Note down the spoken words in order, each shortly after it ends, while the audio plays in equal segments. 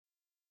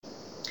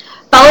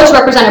Fellows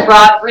represent a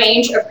broad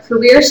range of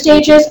career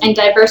stages and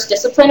diverse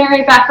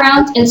disciplinary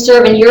backgrounds and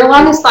serve in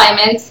year-long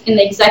assignments in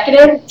the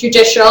executive,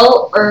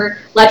 judicial, or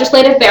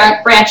legislative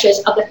branches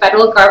of the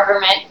federal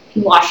government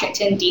in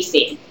Washington,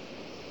 D.C.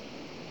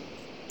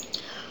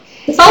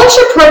 The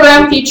fellowship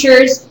program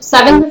features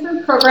 7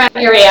 different program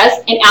areas,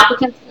 and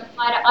applicants can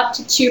apply to up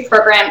to 2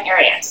 program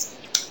areas.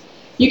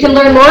 You can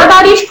learn more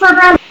about each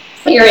program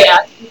area,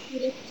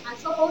 including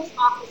potential host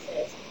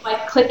offices, by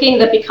clicking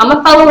the Become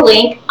a Fellow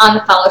link on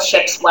the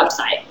fellowship's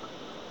website.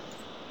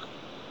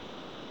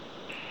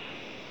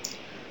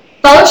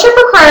 Fellowship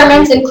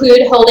requirements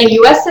include holding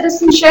U.S.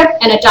 citizenship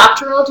and a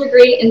doctoral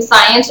degree in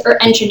science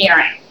or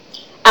engineering.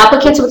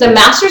 Applicants with a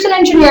master's in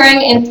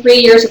engineering and 3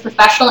 years of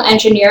professional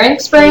engineering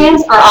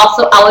experience are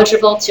also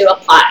eligible to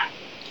apply.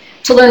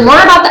 To learn more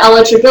about the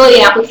eligibility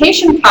and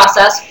application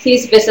process,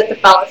 please visit the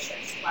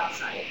fellowship's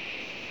website.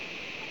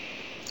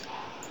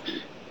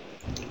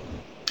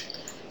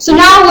 So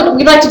now what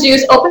we'd like to do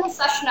is open the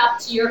session up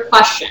to your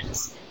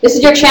questions. This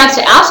is your chance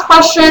to ask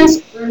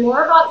questions, learn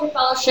more about your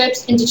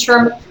fellowships, and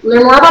determine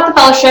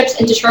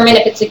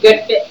if it's a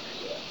good fit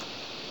for you.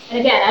 And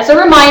again, as a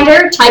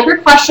reminder, type your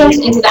questions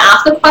into the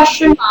Ask a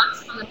Question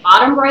box on the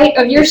bottom right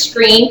of your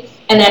screen,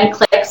 and then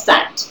click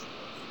Send.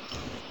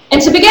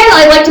 And to begin,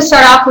 I'd like to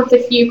start off with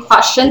a few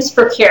questions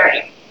for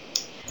Carrie.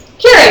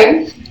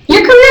 Carrie,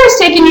 your career has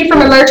taken you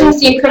from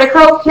emergency and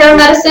critical care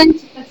medicine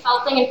to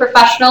consulting in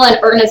professional and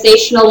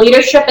organizational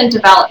leadership and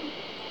development.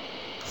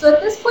 So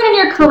at this point in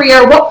your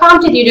career, what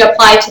prompted you to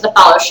apply to the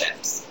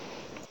fellowships?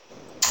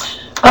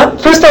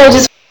 First of all, I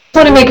just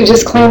want to make a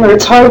disclaimer.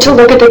 It's hard to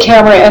look at the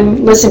camera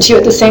and listen to you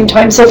at the same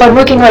time. So if I'm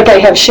looking like I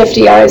have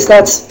shifty eyes,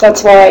 that's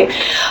why.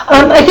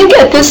 I think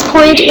at this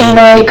point in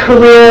my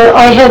career,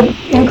 I had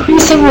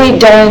increasingly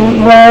done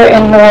more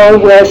and more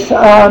with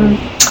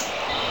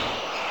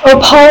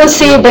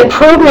policy, but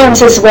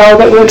programs as well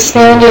that were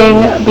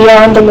expanding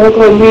beyond the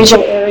local and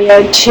regional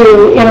area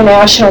to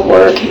international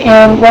work.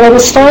 And what I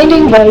was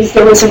finding was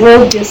there was a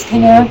real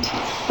disconnect.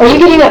 Are you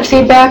getting that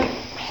feedback?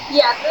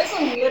 Yeah, there's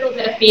a little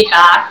bit of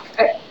feedback.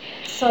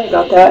 Sorry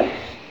about that.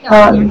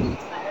 No,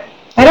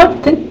 I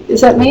don't think, is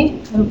that me?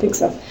 I don't think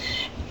so.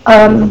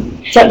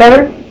 Is that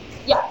better?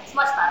 Yeah, it's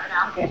much better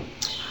now. Okay.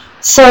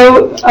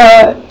 So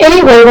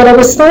anyway, what I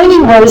was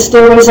finding was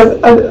there was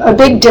a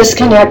big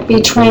disconnect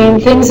between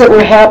things that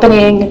were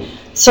happening,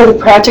 sort of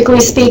practically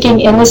speaking,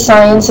 in the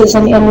sciences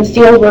and in the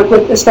field work,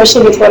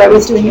 especially with what I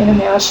was doing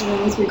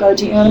internationally with regard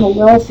to animal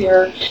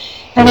welfare.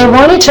 And I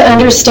wanted to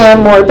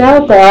understand more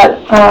about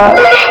that,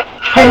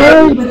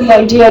 primarily with the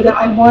idea that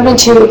I wanted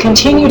to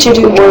continue to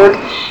do work,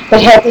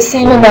 but have the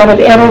same amount of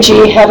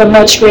energy, have a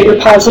much greater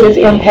positive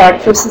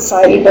impact for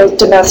society, both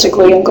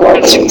domestically and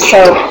globally.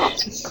 So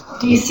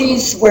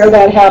DC's where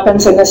that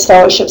happens, and this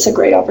fellowship's a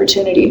great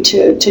opportunity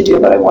to do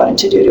what I wanted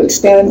to do, to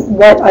expand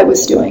what I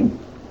was doing.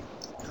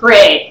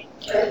 Great.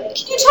 Can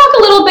you talk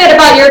a little bit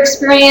about your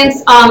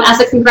experience as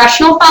a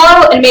congressional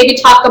fellow, and maybe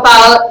talk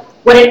about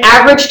what an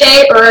average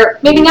day, or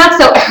maybe not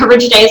so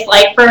average day, is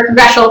like for a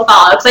congressional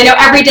fellow? Because I know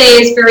every day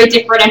is very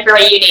different and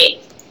very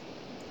unique.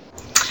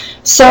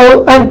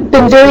 So I've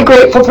been very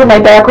grateful for my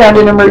background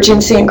in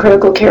emergency and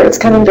critical care. It's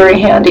come in very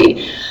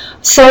handy.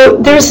 So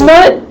there's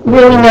not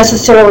really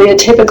necessarily a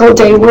typical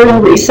day. We're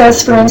in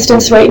recess, for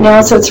instance, right now,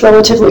 so it's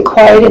relatively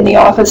quiet in the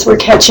office. We're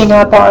catching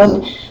up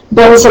on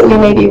bills that we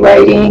may be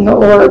writing,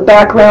 or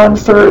background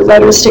for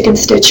letters to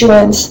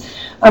constituents.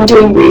 I'm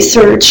doing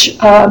research.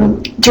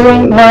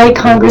 My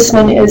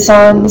congressman is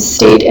on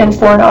State and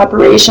Foreign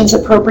Operations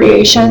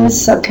Appropriations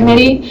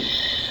Subcommittee,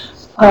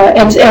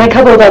 and a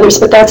couple of others,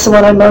 but that's the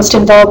one I'm most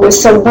involved with.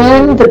 So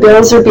when the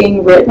bills are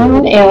being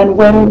written and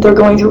when they're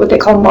going through what they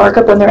call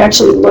markup, when they're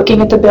actually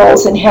looking at the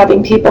bills and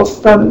having people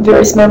from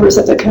various members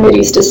of the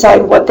committees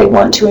decide what they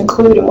want to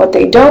include and what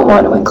they don't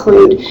want to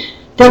include,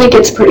 then it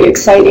gets pretty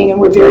exciting, and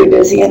we're very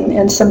busy,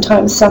 and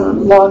sometimes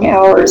some long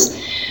hours.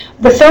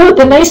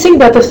 The nice thing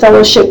about the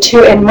fellowship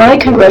too, and my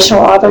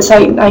congressional office,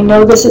 I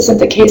know this isn't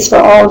the case for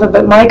all of them,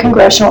 but my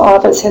congressional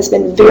office has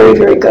been very,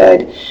 very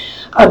good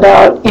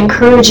about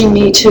encouraging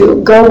me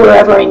to go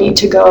wherever I need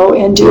to go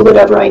and do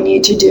whatever I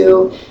need to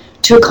do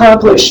to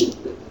accomplish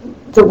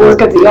the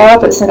work of the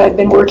office. And I've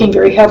been working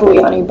very heavily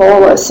on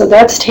Ebola, so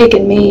that's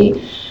taken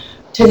me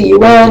to the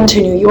UN,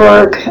 to New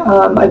York.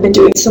 I've been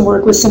doing some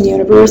work with some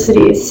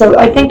universities. So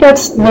I think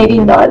that's maybe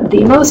not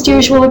the most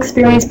usual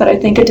experience, but I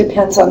think it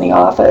depends on the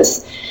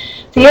office.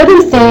 The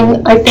other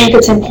thing I think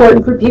it's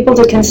important for people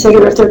to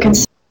consider if they're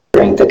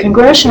considering the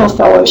congressional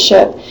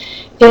fellowship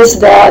is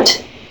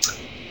that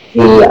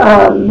there's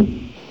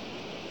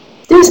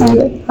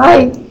Nita.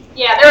 Hi.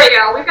 Yeah, there we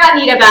go. We've got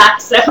Nita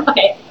back. So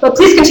okay, but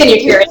please continue,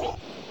 Carrie.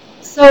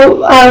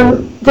 So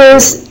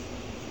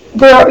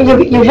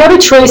you have a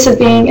choice of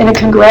being in a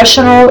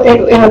congressional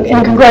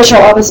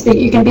office.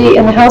 You can be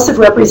in the House of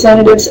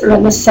Representatives or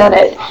in the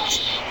Senate,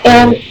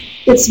 and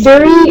it's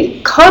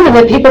very common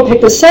that people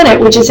pick the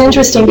Senate, which is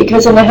interesting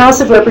because in the House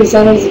of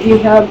Representatives, if you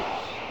have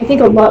I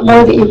think a lot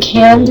more that you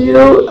can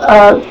do,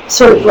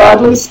 sort of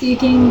broadly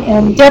speaking,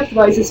 and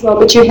depth-wise as well,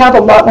 but you have a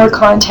lot more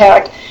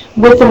contact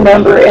with the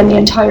member and the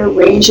entire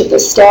range of the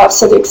staff.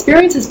 So the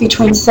experiences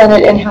between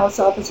Senate and House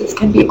offices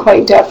can be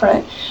quite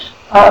different.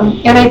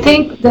 And I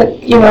think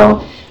that, you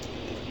know,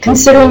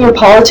 considering your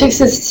politics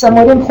is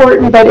somewhat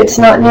important, but it's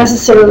not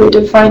necessarily a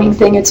defining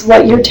thing. It's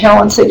what your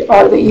talents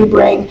are that you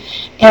bring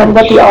and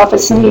what the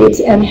office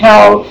needs and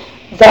how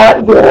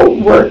that will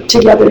work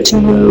together to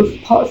move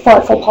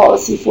thoughtful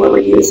policy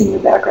forward using your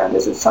background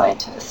as a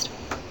scientist.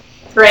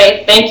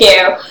 Great, thank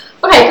you.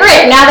 Okay,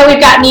 great. Now that we've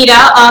got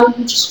Nita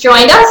who just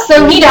joined us.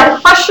 So Nita,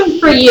 question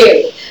for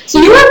you. So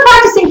you were a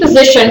practicing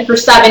physician for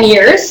 7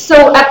 years.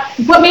 So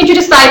what made you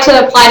decide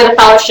to apply to the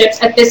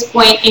fellowships at this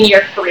point in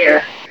your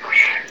career?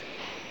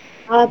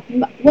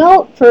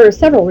 Well, for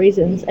several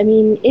reasons. I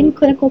mean, in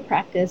clinical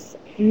practice,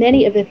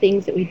 many of the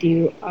things that we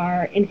do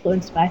are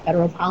influenced by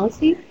federal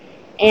policy.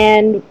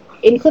 And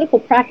in clinical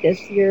practice,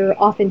 you're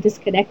often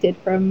disconnected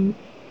from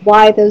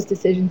why those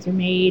decisions are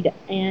made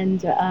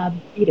and,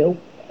 you know,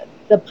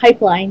 the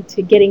pipeline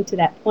to getting to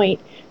that point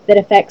that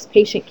affects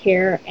patient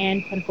care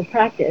and clinical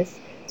practice.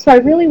 So I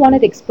really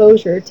wanted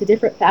exposure to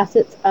different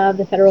facets of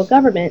the federal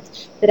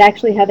government that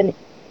actually have an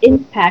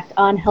impact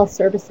on health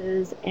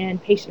services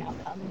and patient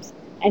outcomes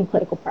and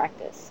clinical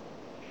practice.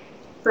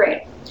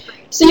 Great.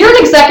 So you're an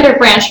executive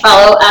branch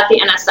fellow at the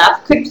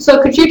NSF.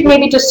 Could you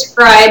maybe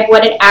describe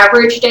what an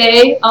average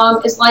day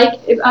is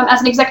like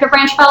as an executive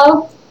branch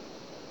fellow?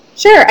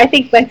 Sure. I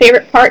think my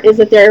favorite part is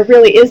that there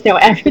really is no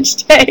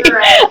average day.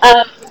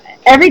 Right.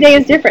 Every day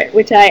is different,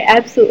 which I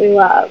absolutely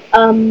love.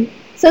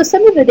 So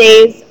some of the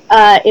days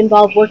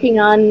involve working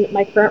on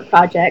my current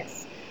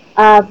projects,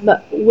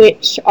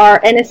 which are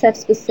NSF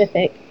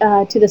specific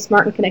to the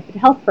Smart and Connected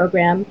Health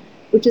program,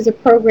 which is a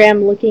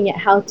program looking at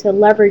how to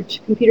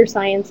leverage computer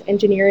science,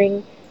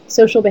 engineering,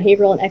 social,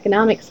 behavioral, and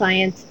economic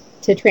science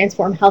to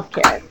transform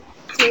healthcare.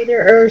 So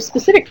there are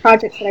specific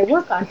projects that I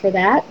work on for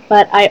that,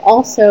 but I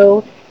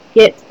also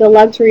get the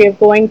luxury of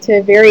going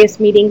to various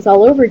meetings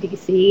all over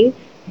DC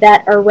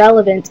that are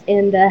relevant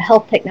in the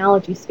health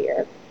technology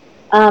sphere.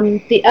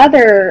 The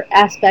other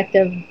aspect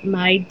of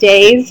my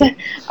days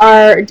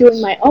are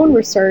doing my own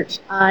research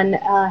on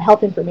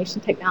health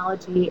information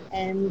technology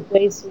and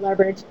ways to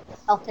leverage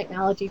health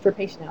technology for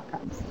patient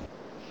outcomes.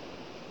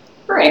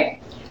 Great.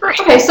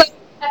 Okay, so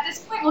at this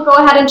point, we'll go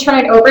ahead and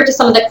turn it over to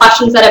some of the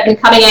questions that have been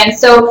coming in.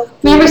 So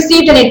we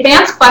received an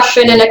advanced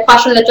question and a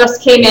question that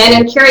just came in.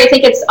 And Carrie, I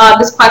think it's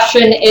this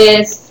question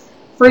is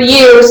for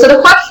you. So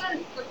the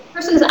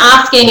person is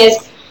asking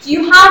is, do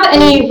you have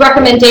any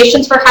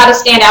recommendations for how to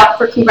stand out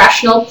for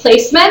congressional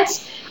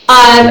placement?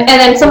 And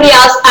then somebody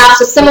else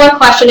asked a similar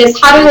question is,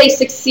 how do they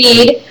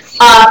succeed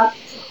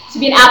to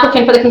be an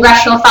applicant for the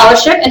congressional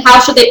fellowship, and how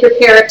should they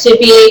prepare to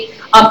be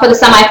for the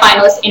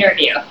semifinalist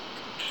interview?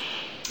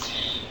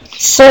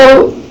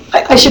 So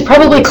I should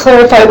probably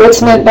clarify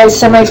what's meant by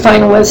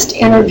semifinalist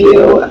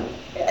interview.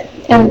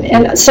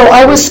 And so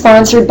I was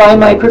sponsored by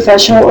my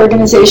professional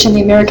organization,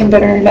 the American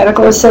Veterinary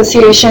Medical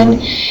Association,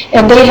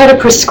 and they had a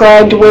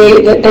prescribed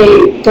way that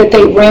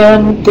they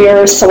ran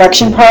their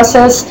selection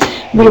process.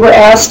 We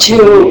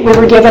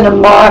were given a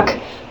mock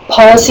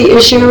policy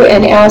issue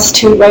and asked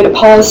to write a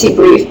policy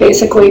brief,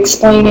 basically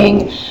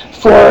explaining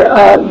for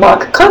a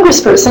mock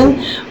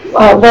congressperson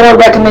what our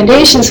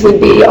recommendations would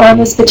be on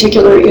this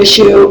particular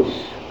issue,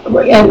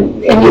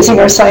 and using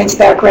our science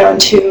background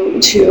to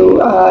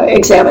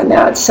examine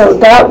that. So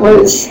that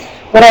was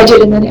what I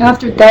did, and then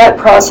after that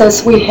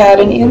process, we had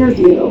an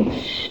interview,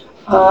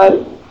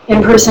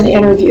 in-person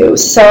interview.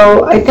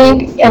 So I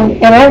think,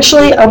 and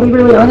actually, I'll be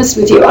really honest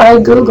with you, I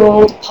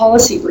Googled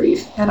policy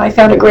brief, and I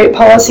found a great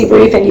policy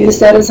brief and used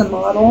that as a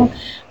model.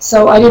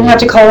 So I didn't have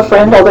to call a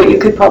friend, although you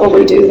could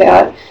probably do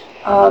that.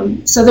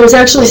 So there's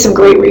actually some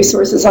great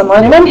resources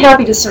online, and I'm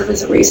happy to serve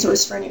as a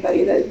resource for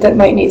anybody that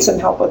might need some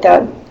help with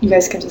that. You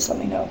guys can just let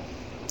me know.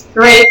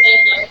 Great,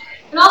 thank you.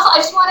 And also, I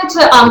just wanted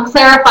to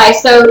clarify,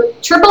 so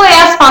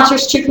AAAS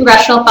sponsors 2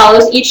 congressional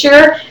fellows each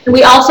year, and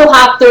we also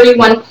have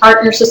 31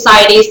 partner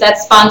societies that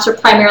sponsor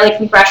primarily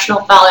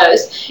congressional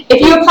fellows.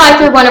 If you apply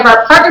through one of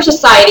our partner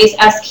societies,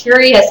 as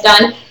Carrie has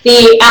done,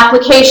 the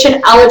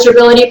application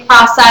eligibility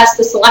process,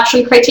 the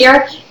selection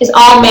criteria, is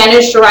all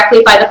managed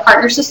directly by the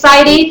partner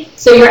society.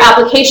 So your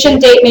application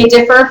date may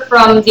differ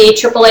from the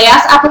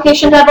AAAS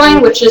application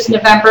deadline, which is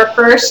November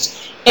 1st.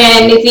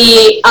 And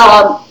the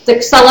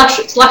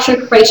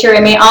selection criteria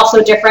may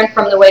also differ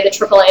from the way the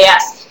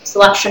AAAS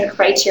selection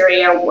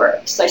criteria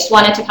works. So I just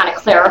wanted to kind of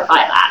clarify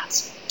that.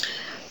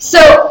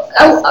 So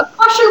a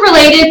question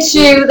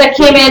that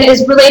came in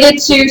is related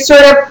to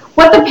sort of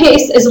what the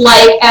pace is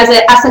like as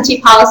an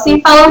S&T policy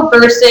fellow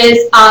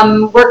versus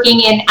working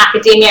in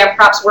academia or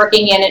perhaps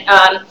working in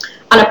on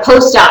a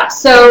postdoc.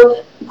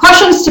 So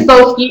questions to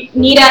both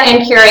Nita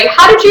and Carrie.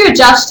 How did you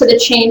adjust to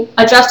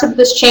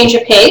this change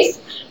of pace?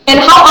 And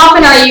how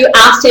often are you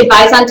asked to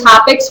advise on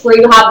topics where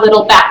you have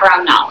little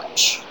background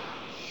knowledge?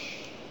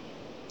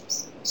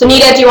 So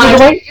Nita, do you want to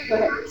go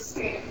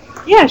ahead?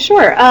 Yeah,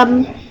 sure.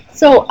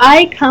 So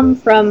I come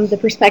from the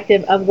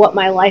perspective of what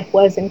my life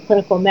was in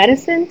clinical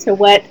medicine to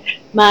what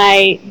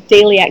my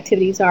daily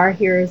activities are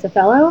here as a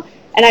fellow.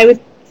 And I would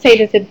say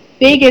that the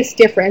biggest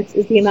difference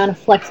is the amount of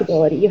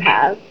flexibility you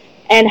have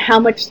and how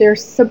much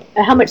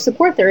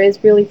support there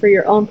is really for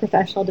your own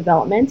professional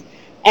development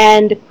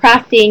and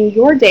crafting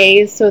your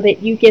days so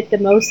that you get the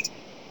most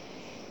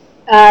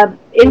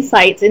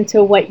insights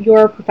into what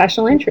your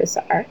professional interests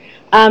are,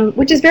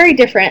 which is very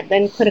different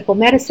than clinical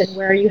medicine,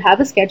 where you have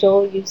a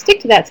schedule, you stick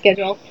to that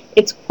schedule,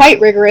 it's quite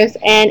rigorous,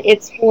 and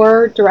it's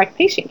for direct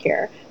patient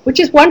care, which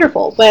is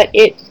wonderful, but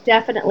it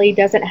definitely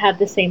doesn't have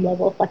the same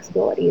level of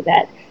flexibility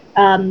that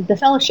the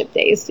fellowship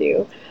days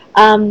do.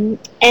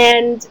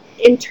 And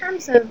in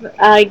terms of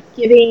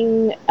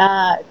giving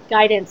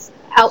guidance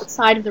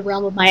outside of the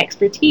realm of my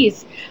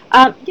expertise,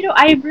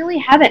 I really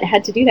haven't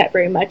had to do that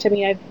very much. I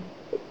mean,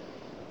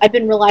 I've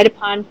been relied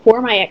upon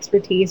for my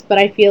expertise, but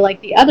I feel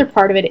like the other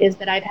part of it is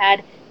that I've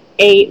had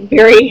a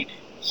very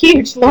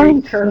huge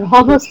learning curve,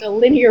 almost a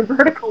linear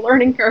vertical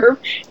learning curve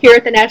here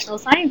at the National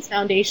Science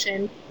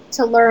Foundation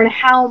to learn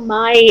how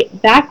my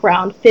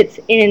background fits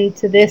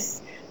into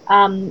this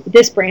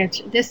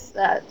branch, this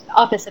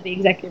office of the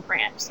executive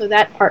branch. So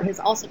that part has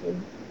also been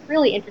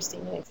really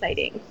interesting and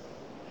exciting.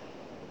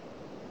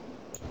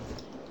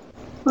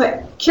 Wait,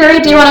 Carrie,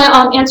 do you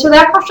want to answer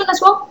that question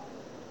as well?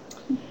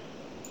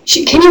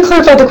 Can you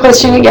clarify the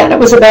question again? It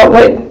was about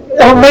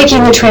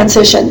making the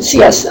transitions.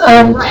 Yes.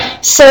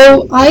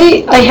 So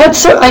I have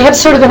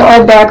sort of an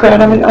odd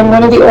background. I'm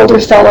one of the older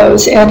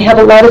fellows and have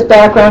a lot of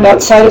background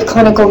outside of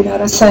clinical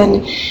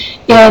medicine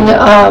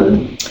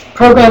in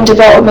program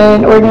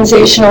development,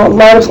 a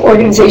lot of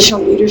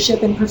organizational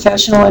leadership in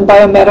professional and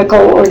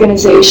biomedical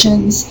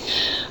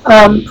organizations,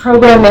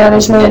 program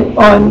management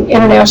on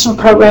international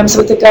programs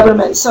with the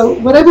government. So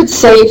what I would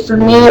say for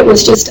me, it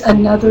was just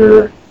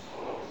another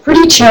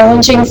pretty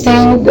challenging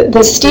thing.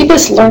 The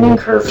steepest learning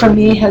curve for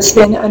me has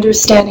been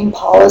understanding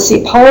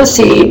policy.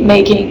 Policy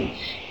making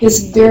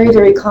is very,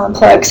 very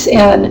complex,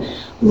 and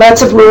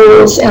lots of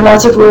rules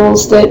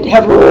that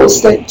have rules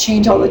that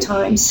change all the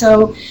time.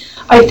 So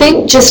I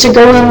think just to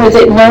go in with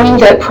it knowing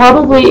that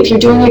probably if you're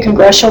doing a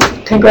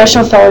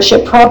congressional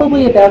fellowship,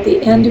 probably about the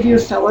end of your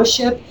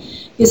fellowship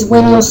is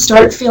when you'll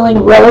start feeling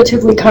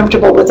relatively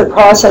comfortable with the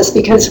process,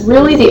 because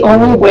really the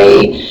only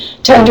way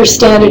to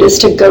understand it is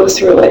to go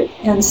through it.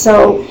 And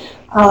so,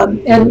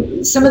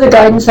 and some of the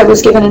guidance that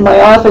was given in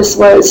my office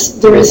was,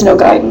 there is no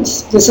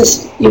guidance.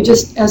 You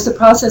just, as the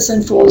process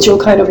unfolds, you'll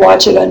kind of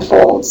watch it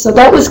unfold. So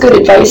that was good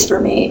advice for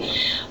me.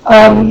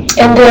 And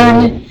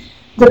then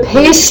the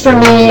pace for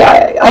me,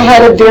 I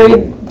had a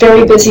very,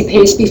 very busy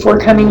pace before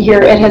coming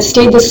here. It has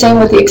stayed the same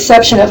with the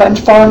exception of I'm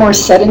far more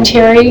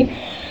sedentary.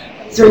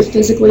 Very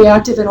physically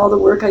active in all the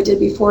work I did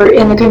before.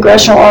 In the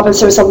congressional office,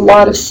 there's a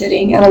lot of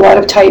sitting and a lot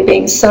of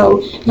typing,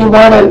 so you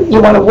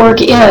want to work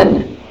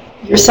in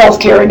your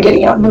self-care and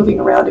getting out and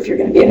moving around if you're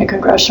going to be in a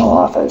congressional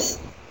office.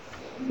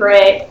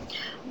 Great.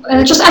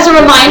 And just as a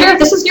reminder,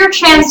 this is your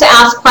chance to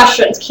ask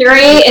questions.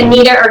 Carrie and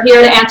Nita are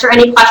here to answer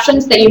any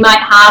questions that you might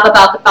have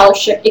about the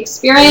fellowship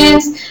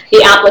experience,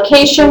 the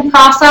application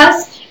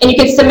process. And you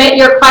can submit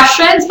your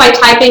questions by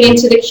typing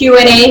into the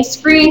Q&A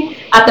screen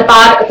at the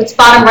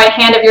bottom right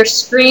hand of your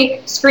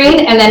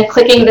screen and then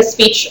clicking the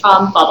speech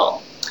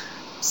bubble.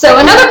 So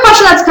another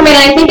question that's come in,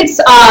 and I think it's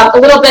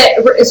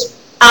is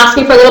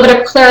asking for a little bit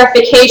of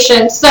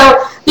clarification.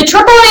 So the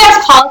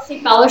AAAS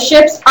policy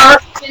fellowships are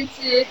open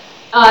to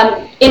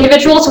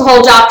individuals who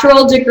hold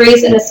doctoral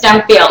degrees in the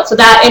STEM field. So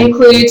that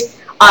includes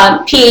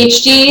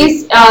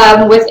PhDs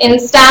within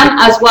STEM,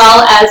 as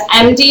well as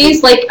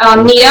MDs like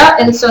Nita,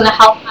 and so in the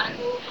health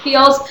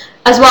fields,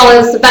 as well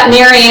as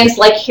veterinarians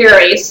like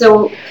Harry.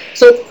 So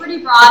it's pretty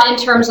broad in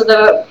terms of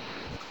the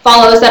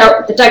fellows that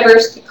are the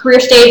diverse career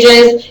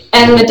stages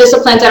and the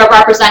disciplines that are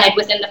represented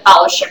within the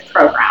fellowship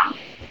program.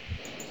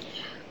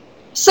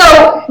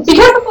 So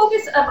because the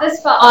focus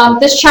of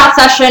this chat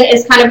session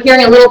is kind of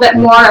hearing a little bit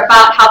more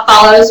about how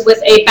fellows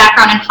with a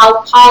background in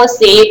health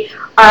policy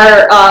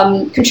are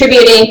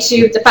contributing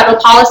to the federal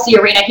policy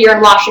arena here in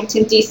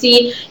Washington,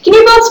 D.C. Can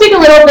you both speak a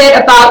little bit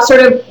about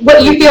sort of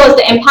what you feel is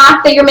the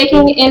impact that you're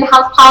making in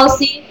health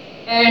policy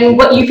and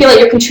what you feel like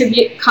your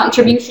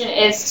contribution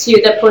is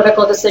to the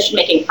political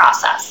decision-making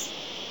process?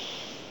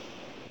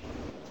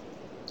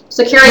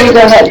 So Carrie,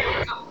 go ahead.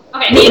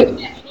 Okay, Nita, do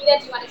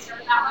you want to start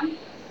with that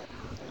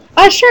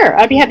one? Sure,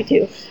 I'd be happy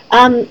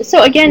to.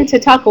 So again, to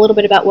talk a little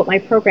bit about what my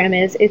program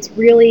is, it's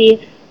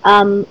really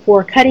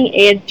for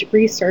cutting-edge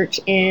research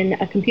in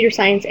computer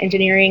science,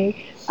 engineering,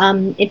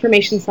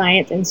 information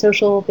science, and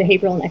social,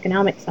 behavioral, and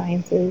economic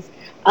sciences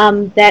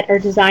that are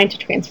designed to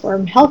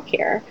transform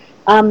healthcare.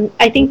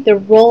 I think the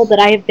role that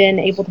I have been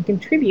able to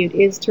contribute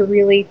is to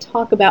really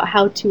talk about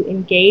how to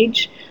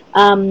engage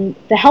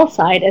the health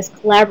side as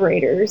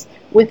collaborators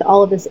with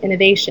all of this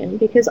innovation,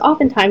 because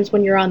oftentimes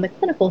when you're on the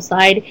clinical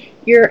side,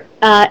 you're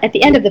at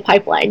the end of the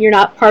pipeline. You're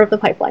not part of the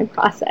pipeline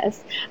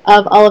process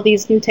of all of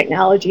these new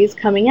technologies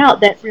coming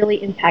out that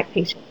really impact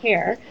patient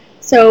care.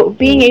 So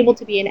being able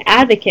to be an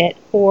advocate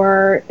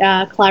for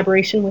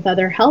collaboration with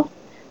other health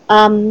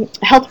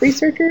Health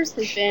researchers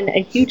has been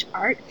a huge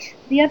part.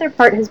 The other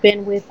part has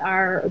been with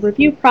our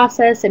review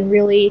process and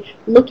really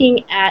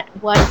looking at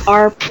what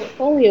our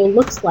portfolio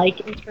looks like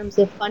in terms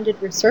of funded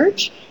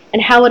research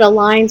and how it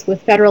aligns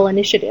with federal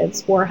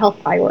initiatives for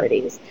health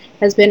priorities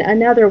has been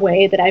another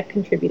way that I've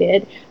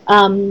contributed.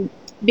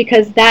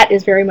 Because that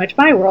is very much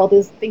my world,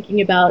 is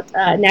thinking about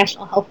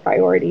national health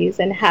priorities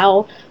and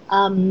how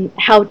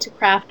to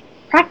craft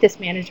practice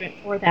management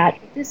for that.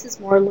 But this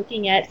is more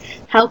looking at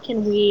how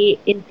can we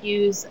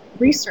infuse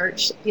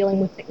research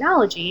dealing with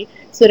technology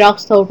so it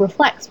also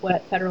reflects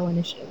what federal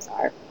initiatives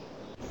are.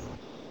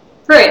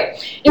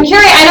 Great. And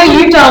Carrie, I know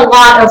you've done a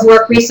lot of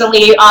work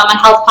recently on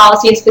health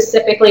policy and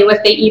specifically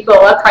with the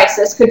Ebola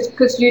crisis.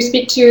 Could you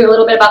speak to a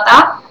little bit about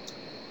that?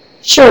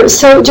 Sure.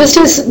 So just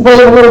as a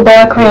little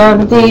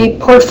background, the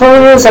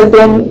portfolios I've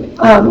been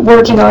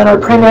working on are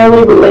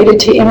primarily related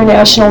to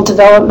international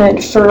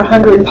development for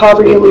hunger and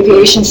poverty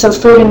alleviation, so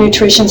food and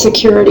nutrition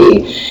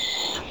security.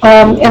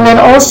 And then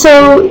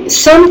also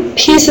some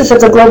pieces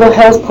of the global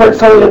health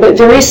portfolio, but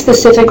very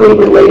specifically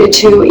related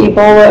to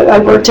Ebola. I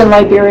worked in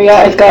Liberia.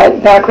 I've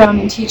got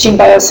background in teaching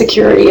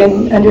biosecurity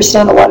and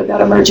understand a lot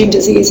about emerging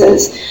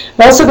diseases.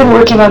 I've also been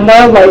working on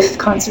wildlife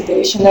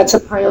conservation. That's a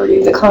priority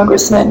of the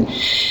congressman.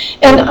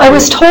 And I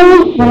was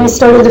told when I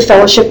started the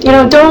fellowship,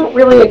 don't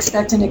really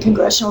expect in a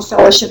congressional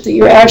fellowship that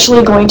you're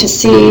actually going to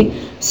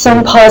see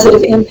some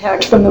positive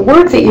impact from the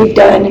work that you've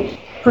done,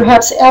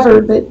 perhaps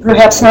ever, but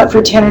perhaps not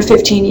for 10 or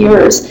 15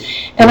 years.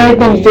 And I've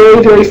been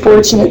very, very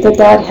fortunate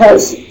that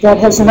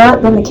has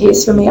not been the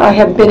case for me. I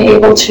have been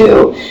able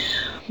to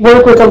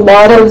work with a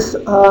lot of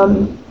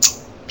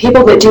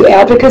people that do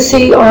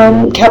advocacy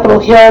on Capitol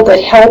Hill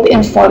that help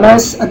inform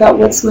us about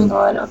what's going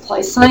on,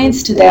 apply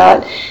science to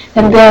that,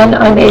 and then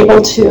I'm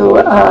able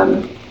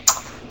to,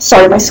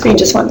 sorry, my screen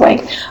just went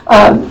blank.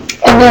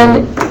 And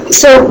then,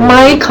 so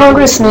my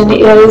congressman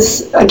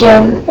is,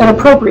 again, an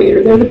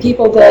appropriator. They're the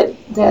people that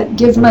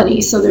give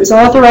money. So there's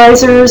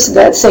authorizers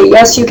that say,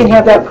 yes, you can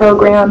have that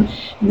program,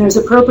 and there's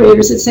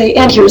appropriators that say,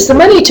 and here's the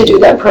money to do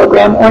that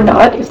program, or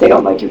not, if they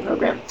don't like your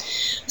program.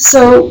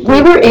 So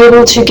we were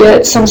able to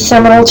get some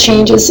seminal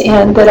changes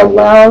in that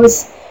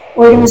allows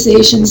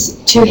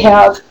organizations to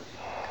have,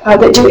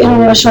 that do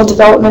international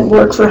development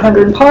work for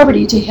hunger and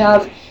poverty, to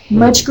have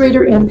much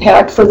greater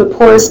impact for the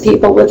poorest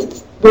people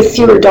with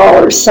fewer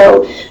dollars.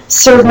 So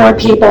serve more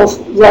people,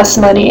 less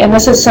money. And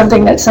this is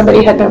something that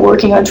somebody had been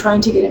working on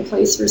trying to get in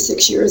place for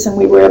 6 years, and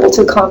we were able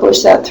to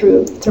accomplish that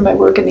through my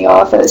work in the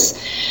office.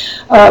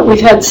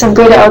 We've had some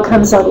good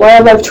outcomes on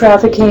wildlife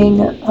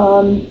trafficking.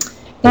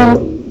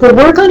 And the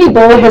work on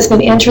Ebola has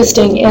been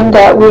interesting in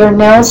that we are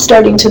now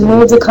starting to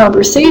move the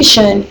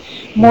conversation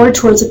more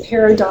towards a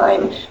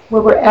paradigm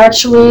where we're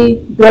actually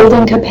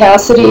building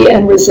capacity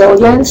and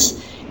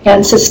resilience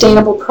and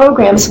sustainable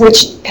programs,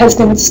 which has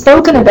been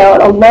spoken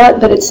about a lot,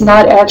 but it's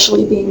not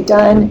actually being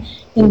done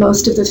in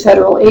most of the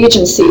federal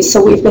agencies.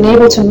 So we've been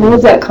able to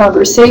move that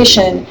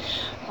conversation,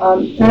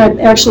 and I've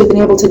actually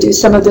been able to do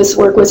some of this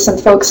work with some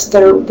folks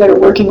that are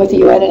working with the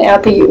UN and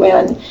at the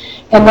UN,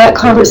 and that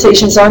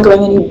conversation is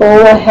ongoing, and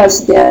Ebola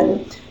has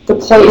been the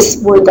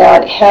place where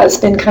that has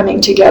been coming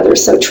together.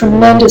 So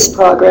tremendous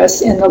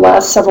progress in the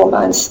last several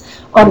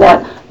months on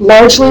that,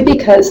 largely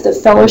because the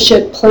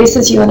fellowship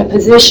places you in a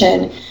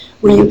position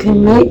where you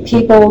can meet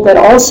people that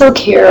also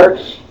care,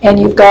 and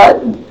you've got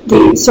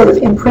the sort of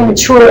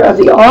imprimatur of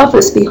the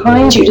office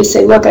behind you to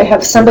say, look, I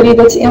have somebody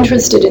that's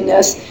interested in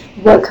this.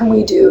 What can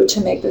we do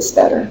to make this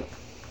better?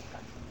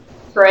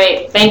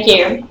 Great, thank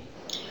you.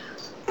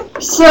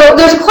 So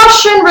there's a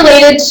question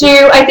related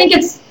to, I think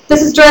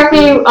this is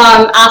directly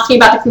asking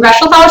about the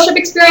congressional fellowship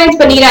experience,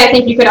 but Nita, I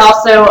think you could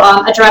also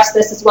address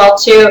this as well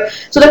too.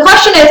 So the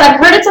question is, I've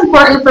heard it's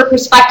important for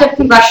prospective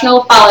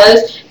congressional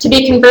fellows to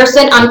be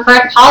conversant on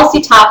current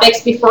policy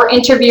topics before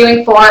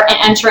interviewing for and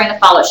entering the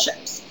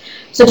fellowships.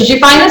 So did you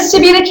find this to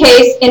be the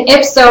case? And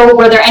if so,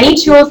 were there any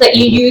tools that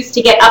you used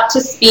to get up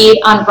to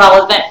speed on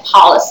relevant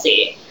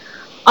policy?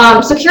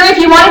 So Carrie, if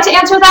you wanted to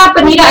answer that,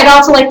 but Nita, I'd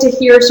also like to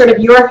hear sort of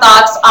your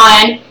thoughts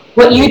on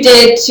what you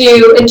did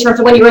in terms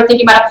of when you were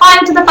thinking about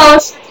applying to the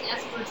fellowship and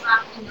as you were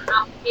drafting your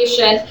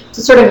application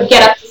to sort of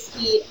get up to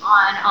speed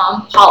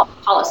on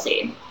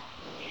policy.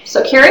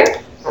 So Carrie?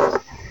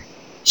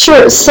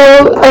 Sure.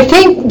 So I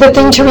think the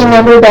thing to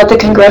remember about the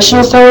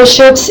congressional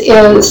fellowships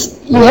is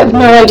you have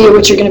no idea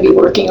what you're going to be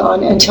working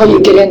on until you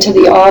get into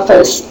the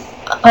office.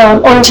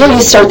 Or until you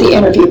start the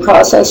interview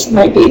process,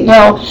 might be.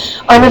 Now,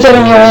 I'm a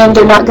veterinarian.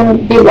 They're not going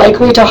to be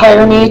likely to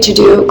hire me to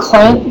do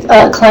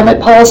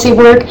climate policy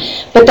work,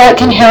 but that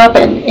can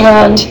happen.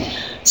 And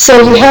so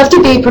you have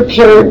to be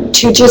prepared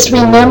to just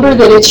remember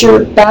that it's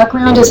your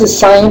background as a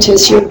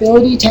scientist, your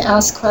ability to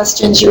ask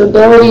questions, your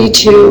ability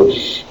to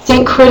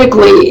think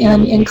critically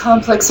and in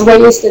complex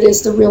ways that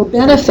is the real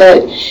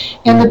benefit.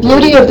 And the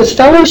beauty of the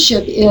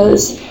fellowship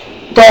is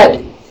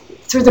that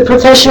through the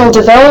professional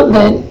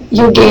development,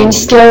 you gain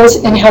skills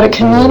in how to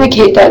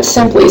communicate that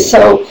simply.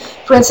 So,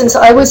 for instance,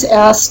 I was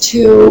asked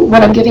to,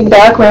 when I'm giving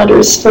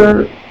backgrounders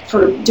for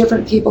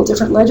different people,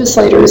 different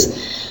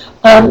legislators,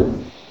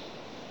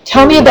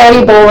 Tell me about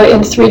Ebola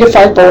in 3 to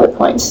 5 bullet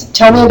points.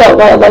 Tell me about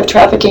wildlife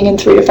trafficking in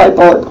 3 to 5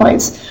 bullet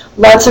points.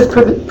 Lots of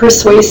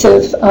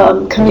persuasive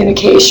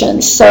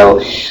communications.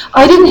 So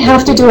I didn't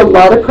have to do a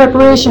lot of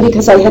preparation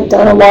because I had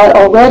done a lot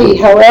already.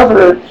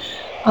 However,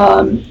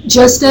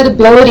 just that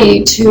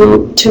ability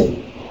to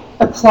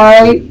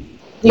apply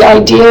the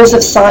ideas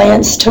of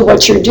science to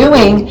what you're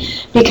doing,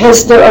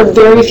 because there are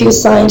very few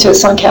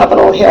scientists on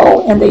Capitol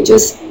Hill, and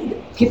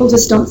people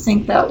just don't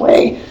think that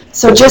way.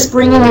 So just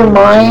bringing your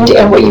mind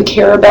and what you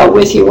care about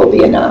with you will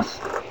be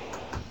enough.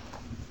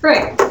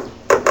 Great.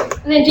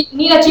 And then,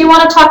 Nita, do you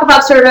want to talk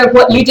about sort of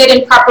what you did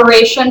in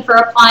preparation for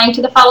applying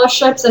to the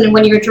fellowships and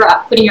when you were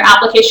putting your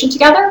application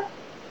together?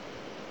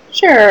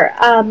 Sure.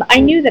 I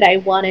knew that I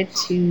wanted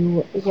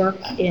to work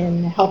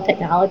in health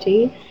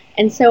technology,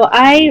 and so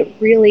I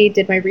really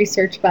did my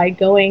research by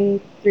going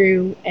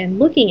through and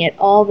looking at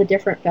all the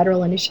different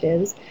federal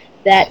initiatives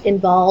that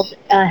involved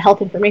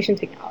health information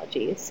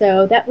technology.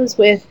 So that was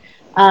with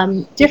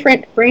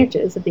different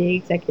branches of the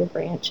executive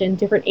branch and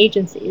different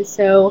agencies.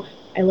 So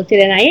I looked at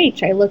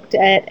NIH, I looked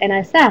at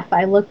NSF,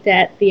 I looked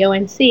at the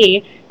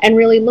ONC, and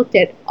really looked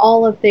at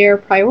all of their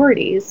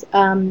priorities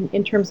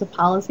in terms of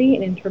policy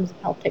and in terms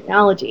of health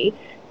technology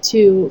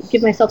to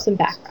give myself some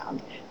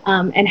background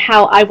and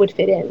how I would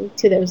fit in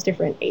to those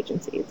different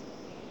agencies.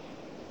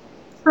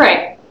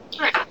 Right.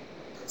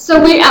 So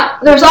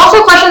there's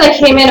also a question that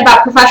came in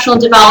about professional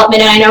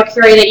development, and I know,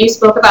 Carrie, that you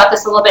spoke about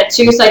this a little bit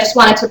too, so I just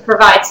wanted to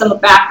provide some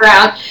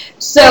background.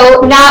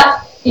 So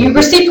you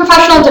receive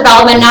professional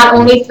development not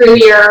only through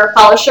your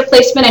fellowship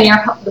placement and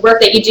the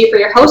work that you do for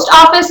your host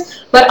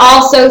office, but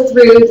also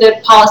through the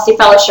policy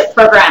fellowship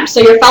program. So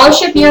your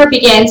fellowship year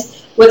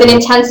begins with an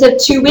intensive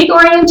 2-week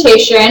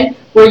orientation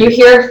where you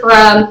hear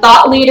from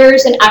thought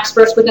leaders and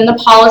experts within the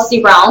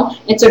policy realm.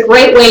 It's a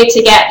great way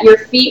to get your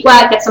feet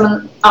wet,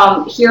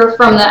 hear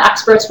from the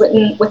experts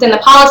within the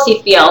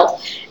policy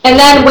field. And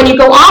then when you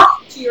go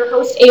off to your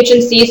host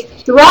agencies,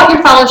 throughout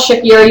your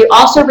fellowship year, you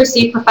also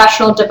receive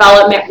professional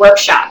development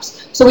workshops.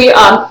 So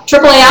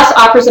AAAS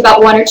offers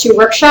about 1 or 2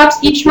 workshops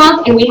each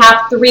month, and we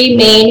have 3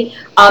 main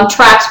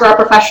tracks for our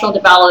professional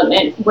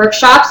development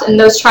workshops, and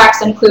those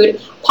tracks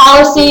include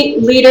policy,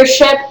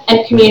 leadership,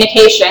 and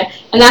communication.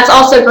 And that's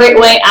also a great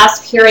way, as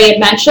Carrie had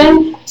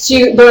mentioned,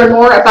 to learn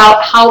more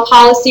about how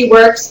policy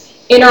works,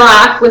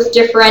 interact with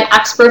different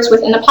experts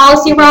within the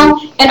policy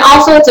realm, and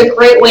also it's a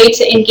great way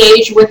to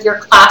engage with your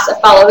class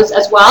of fellows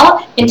as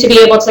well, and to be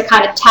able to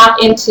kind of tap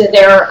into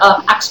their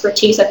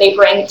expertise that they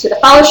bring to the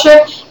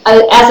fellowship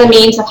as a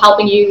means of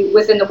helping you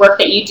within the work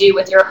that you do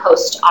with your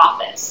host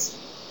office.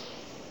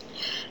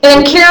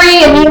 And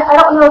Carrie,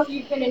 I don't know if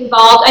you've been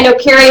involved. I know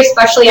Carrie,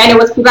 especially, I know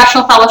with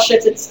congressional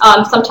fellowships, it's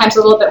sometimes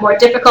a little bit more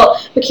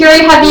difficult. But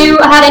Carrie, have you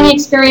had any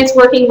experience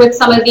working with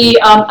some of the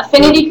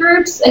affinity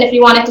groups? And if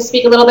you wanted to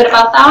speak a little bit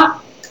about that.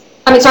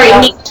 I mean, sorry,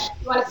 Nita,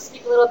 if you wanted to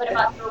speak a little bit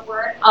about your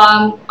work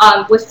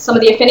with some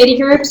of the affinity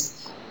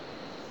groups.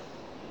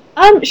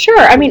 Sure.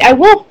 I mean, I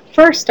will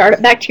first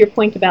start back to your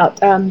point about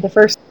the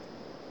first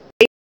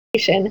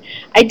presentation.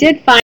 I did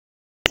find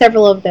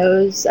several of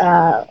those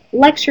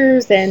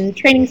lectures and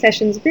training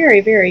sessions very,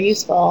 very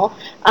useful.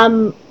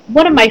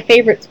 One of my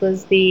favorites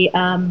was the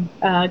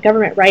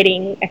government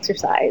writing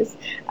exercise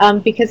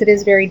because it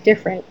is very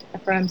different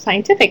from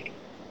scientific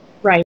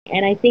writing,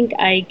 and I think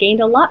I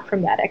gained a lot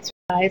from that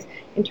exercise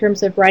in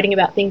terms of writing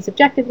about things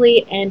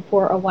objectively and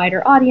for a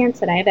wider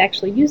audience, and I have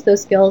actually used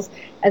those skills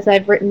as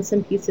I've written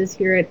some pieces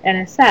here at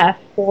NSF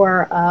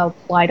for a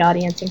wide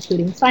audience,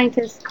 including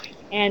scientists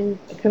and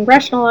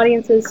congressional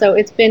audiences, so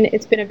it's been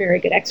a very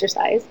good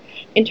exercise.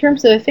 In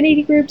terms of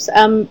affinity groups,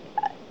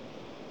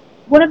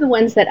 one of the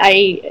ones that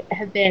I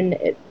have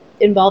been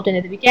involved in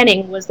at the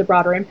beginning was the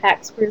Broader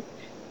Impacts Group,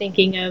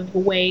 thinking of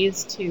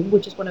ways to,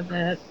 which is one of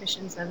the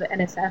missions of the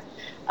NSF,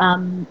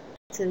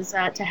 is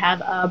to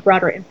have a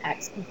broader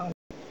impacts component.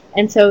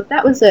 And so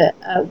that was a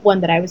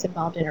one that I was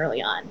involved in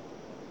early on.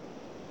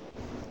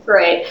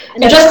 Great.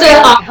 And just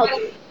to help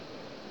you.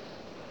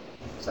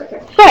 Sorry. Go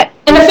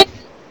ahead.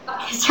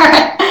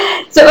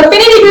 So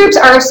affinity groups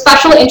are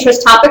special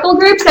interest topical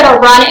groups that are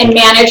run and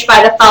managed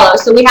by the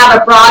fellows. So we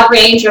have a broad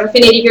range of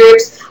affinity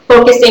groups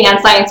focusing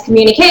on science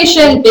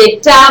communication,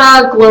 big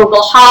data,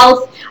 global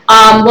health.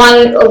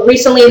 One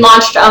recently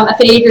launched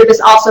affinity group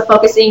is also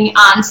focusing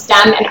on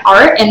STEM and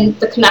art and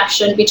the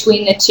connection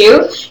between the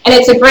two. And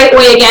it's a great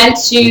way, again,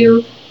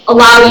 to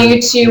allow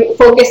you to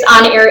focus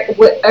on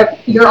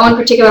your own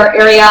particular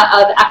area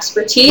of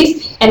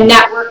expertise and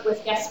network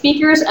with guest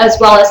speakers, as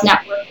well as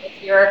network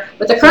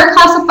with the current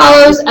class of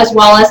fellows, as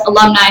well as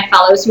alumni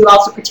fellows who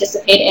also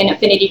participate in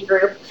affinity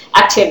group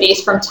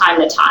activities from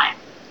time to time.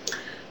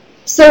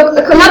 So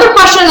another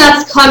question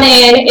that's come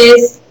in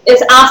is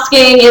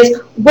asking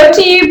what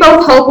do you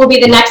both hope will be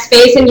the next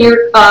phase in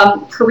your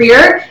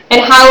career,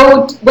 and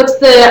what's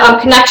the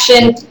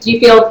connection, do you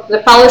feel,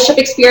 the fellowship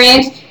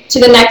experience to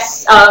the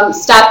next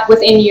step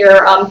within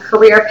your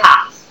career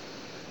path?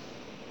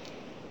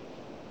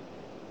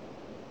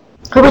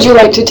 Who would you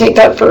like to take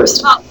that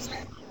first?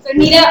 So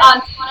Nita, do you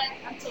want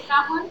to take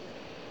that one?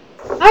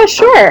 Oh,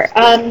 sure.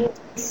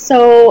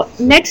 So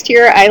next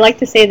year, I like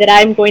to say that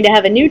I'm going to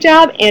have a new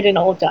job and an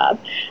old job,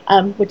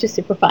 which is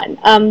super fun.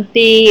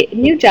 The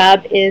new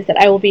job is that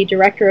I will be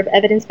Director of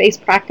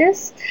Evidence-Based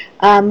Practice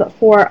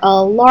for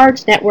a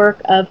large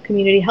network of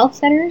community health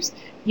centers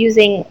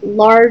using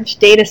large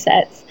data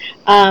sets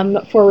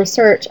for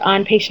research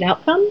on patient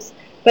outcomes,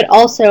 but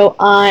also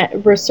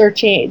on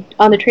researching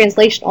on the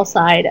translational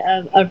side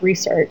of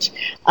research.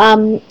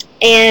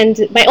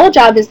 And my old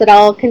job is that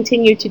I'll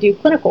continue to do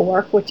clinical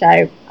work, which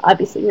I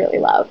obviously really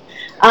love.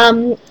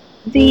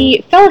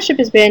 The fellowship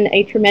has been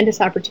a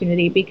tremendous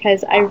opportunity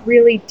because I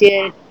really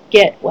did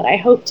get what I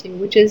hoped to,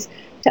 which is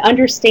to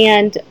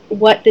understand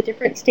what the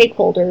different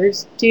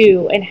stakeholders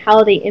do and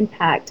how they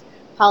impact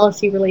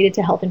policy related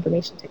to health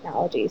information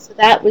technology. So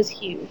that was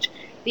huge.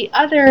 The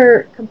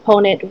other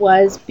component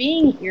was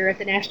being here at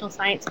the National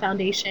Science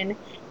Foundation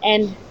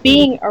and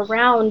being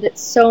around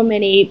so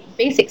many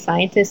basic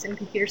scientists in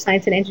computer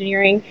science and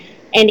engineering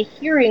and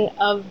hearing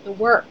of the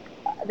work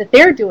that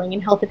they're doing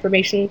in health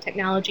information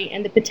technology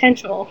and the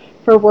potential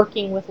for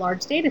working with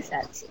large data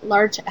sets,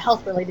 large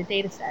health-related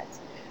data sets.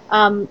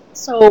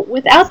 So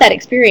without that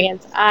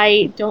experience,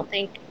 I don't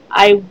think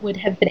I would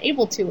have been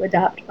able to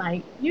adopt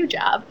my new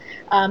job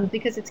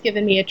because it's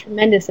given me a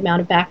tremendous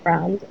amount of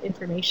background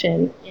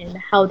information in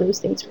how those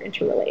things are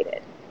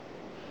interrelated.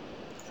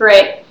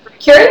 Great.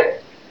 Curie?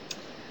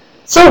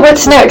 So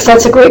what's next?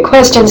 That's a great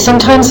question.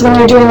 Sometimes when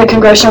you're doing the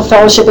Congressional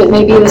Fellowship, it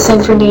may be the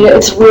same for Nita.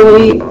 It's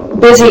really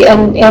busy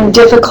and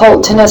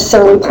difficult to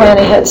necessarily plan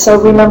ahead. So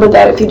remember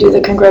that if you do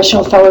the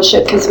Congressional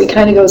Fellowship, because we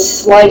kind of go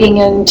sliding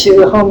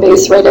into home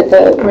base right at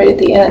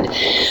the end.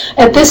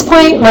 At this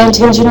point, my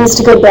intention is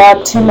to go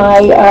back to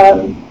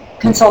my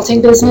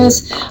consulting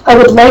business. I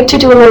would like to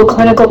do a little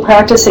clinical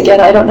practice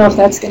again. I don't know if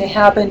that's going to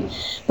happen,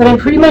 but I'm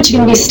pretty much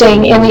going to be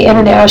staying in the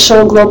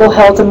international global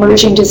health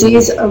emerging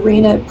disease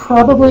arena,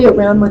 probably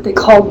around what they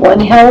call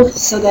One Health,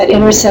 so that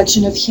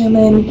intersection of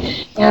human,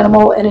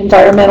 animal, and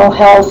environmental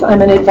health.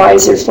 I'm an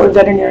advisor for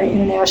Veterinary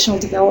International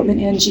Development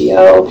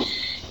NGO.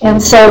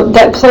 And so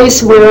that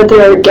place where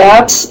there are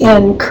gaps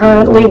in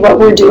currently what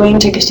we're doing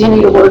to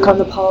continue to work on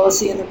the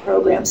policy and the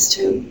programs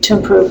to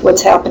improve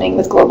what's happening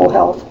with global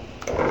health.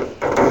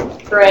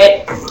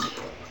 Great.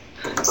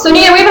 So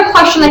Nita, we have a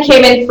question that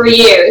came in for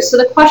you. So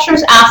the question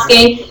is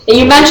asking that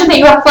you mentioned that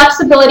you have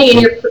flexibility in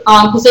your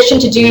position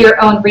to do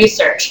your own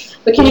research.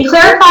 But can you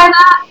clarify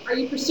that? Are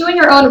you pursuing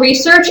your own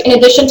research in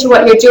addition to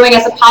what you're doing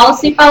as a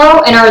policy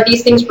fellow, and are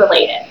these things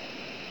related?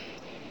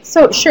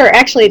 So sure,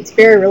 actually it's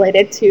very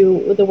related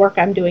to the work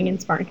I'm doing in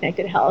Smart and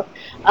Connected Health.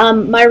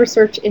 My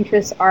research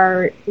interests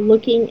are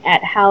looking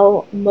at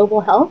how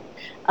mobile health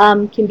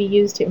can be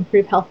used to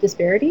improve health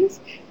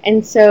disparities.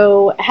 And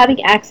so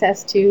having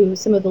access to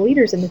some of the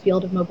leaders in the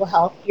field of mobile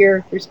health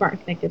here through Smart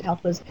and Connected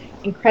Health was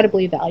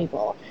incredibly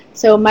valuable.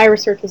 So my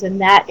research was in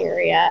that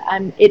area.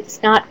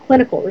 It's not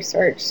clinical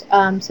research,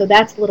 so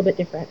that's a little bit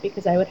different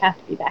because I would have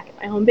to be back at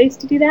my home base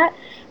to do that.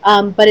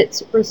 But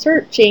it's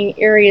researching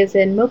areas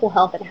in mobile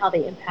health and how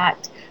they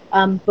impact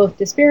both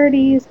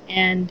disparities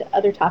and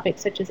other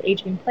topics such as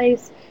aging in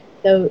place,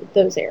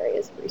 those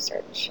areas of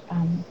research.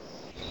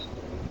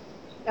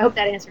 I hope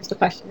that answers the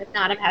question. If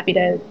not, I'm happy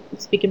to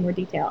speak in more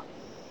detail.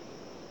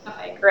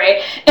 Okay,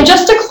 great. And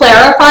just to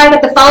clarify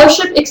that the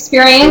fellowship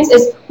experience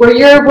is where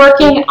you're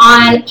working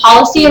on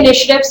policy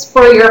initiatives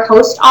for your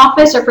host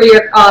office or for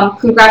your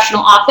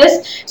congressional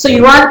office, so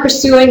you aren't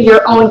pursuing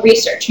your own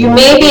research. You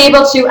may be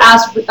able to,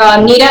 as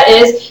Nita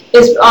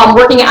is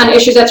working on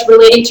issues that's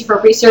relating to her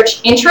research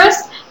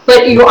interests,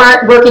 but you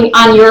aren't working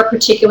on your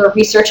particular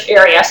research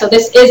area. So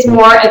this is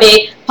more of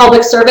a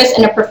public service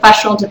and a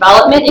professional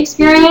development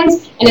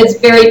experience, and it's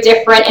very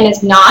different and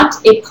is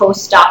not a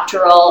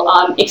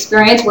postdoctoral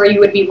experience where you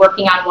would be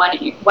working on one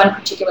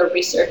particular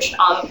research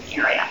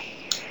area.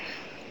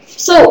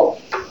 So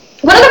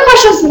one of the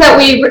questions that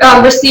we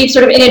received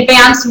sort of in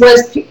advance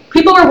was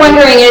people were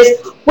wondering is,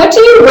 what do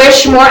you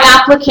wish more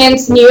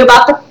applicants knew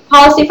about the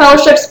policy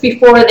fellowships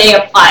before they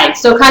applied?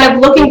 So kind of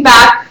looking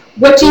back,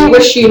 what do you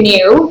wish you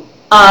knew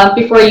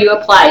before you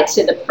applied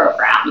to the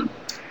program?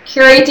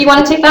 Curie, do you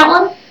want to take that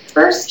one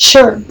first?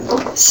 Sure.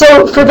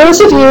 So for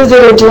those of you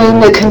that are doing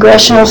the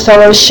Congressional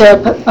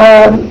Fellowship,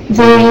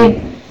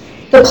 the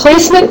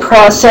placement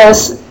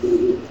process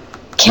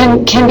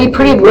can be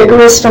pretty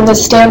rigorous from the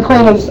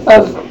standpoint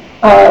of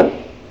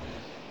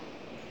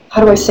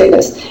how do I say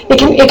this? It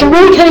can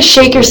really kind of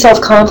shake your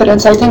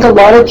self-confidence. I think a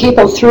lot of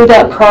people through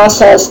that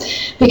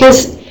process,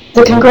 because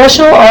the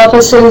congressional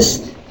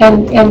offices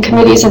and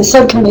committees and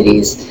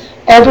subcommittees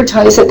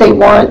advertise that they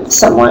want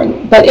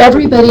someone, but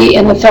everybody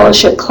in the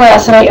fellowship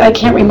class, and I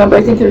can't remember,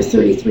 I think there are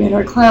 33 in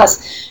our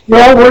class, you're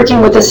all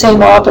working with the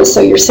same office, so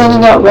you're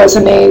sending out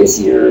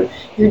resumes, you're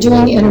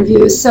doing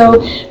interviews. So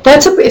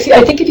that's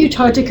I think if you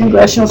talk to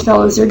congressional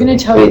fellows, they're going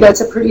to tell you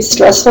that's a pretty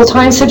stressful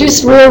time. So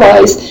just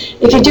realize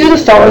if you do the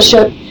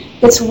fellowship,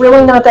 it's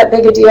really not that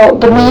big a deal.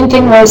 The main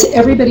thing was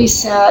everybody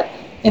sat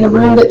in a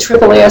room that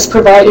AAAS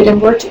provided and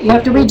worked. You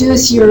have to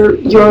reduce your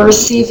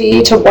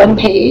CV to one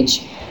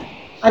page.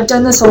 I've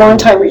done this a long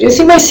time.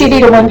 Reducing my CV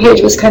to one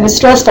page was kind of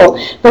stressful,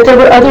 but there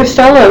were other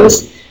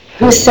fellows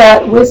who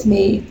sat with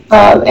me,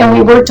 and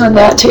we worked on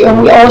that too,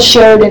 and we all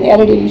shared and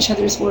edited each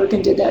other's work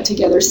and did that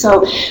together. So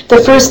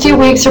the first few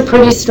weeks are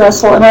pretty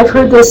stressful, and I've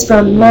heard this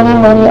from many,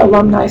 many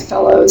alumni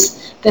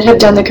fellows that have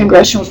done the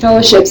congressional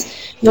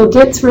fellowships. You'll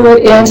get through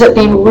it. It ends up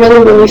being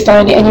really, really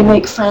fun, and you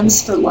make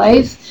friends for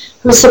life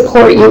who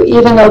support you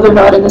even though they're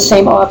not in the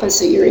same office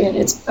that you're in.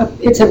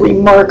 It's a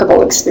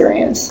remarkable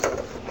experience.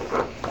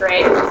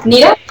 Great.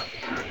 Nita?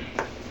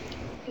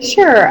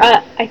 Sure.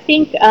 I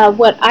think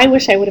what I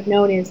wish I would have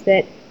known is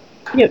that,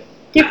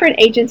 different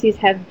agencies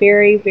have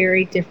very,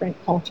 very different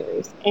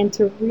cultures, and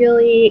to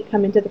really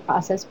come into the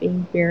process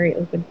being very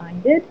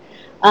open-minded.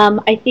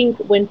 I think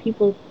when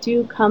people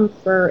do come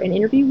for an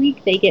interview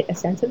week, they get a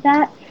sense of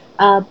that.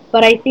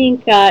 But I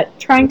think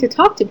trying to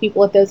talk to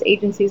people at those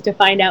agencies to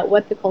find out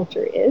what the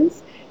culture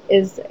is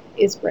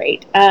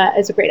great.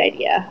 Is a great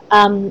idea.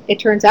 It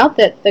turns out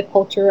that the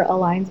culture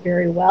aligns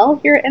very well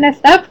here at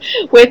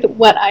NSF with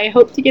what I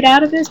hope to get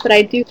out of this, but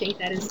I do think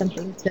that is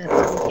something to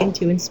look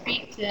into and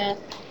speak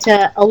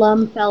to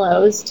alum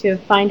fellows to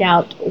find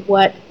out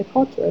what the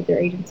culture of their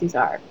agencies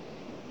are.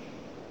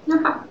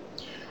 Okay.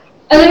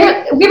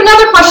 And we have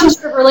another question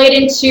sort of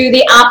relating to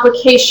the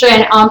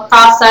application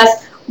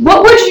process.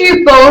 What would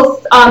you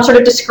both sort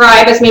of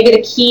describe as maybe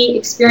the key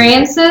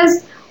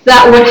experiences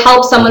that would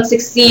help someone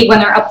succeed when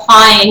they're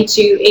applying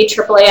to a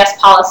AAAS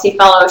policy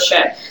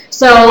fellowship?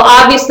 So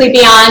obviously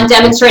beyond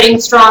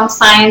demonstrating strong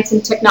science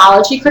and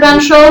technology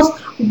credentials,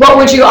 what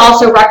would you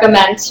also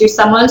recommend to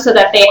someone so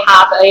that they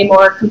have a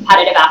more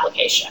competitive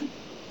application?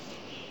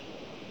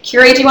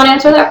 Kiri, do you want to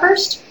answer that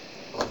first?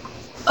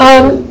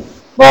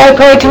 Well, I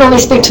probably can only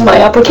speak to my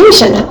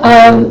application.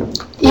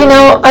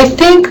 I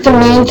think the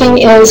main thing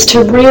is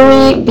to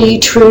really be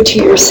true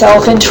to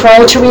yourself and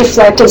try to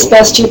reflect as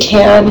best you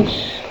can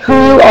who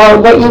you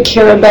are, what you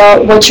care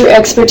about, what your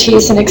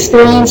expertise and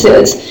experience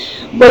is.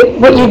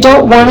 What you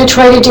don't want to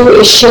try to do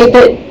is shape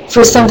it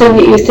for something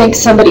that you think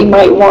somebody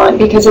might want,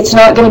 because it's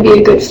not going to be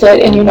a good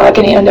fit and you're not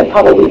going to end up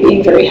probably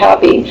being very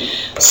happy.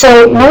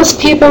 So most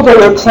people that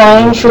are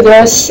applying for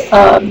this,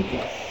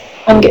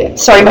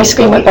 sorry, my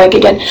screen went back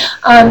again.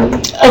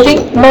 I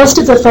think most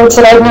of the folks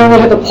that I've known that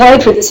have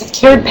applied for this have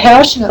cared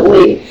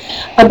passionately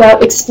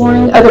about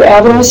exploring other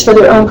avenues for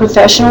their own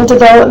professional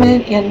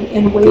development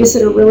in ways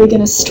that are really going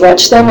to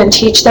stretch them and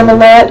teach them a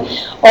lot.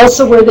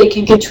 Also where they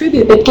can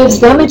contribute. It gives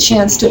them a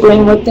chance to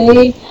bring what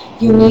they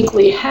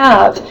uniquely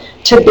have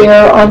to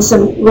bear on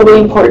some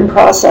really important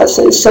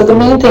processes. So the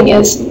main thing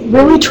is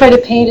really try to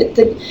paint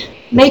it,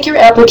 make your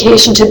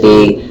application to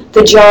be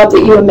the job that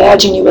you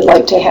imagine you would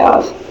like to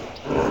have.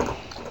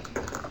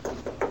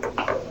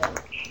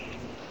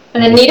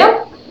 And then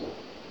Nita?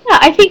 Yeah,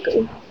 I think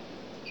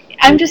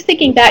I'm just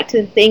thinking back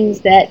to the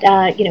things that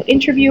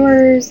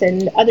interviewers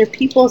and other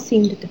people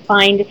seemed to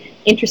find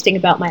interesting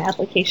about my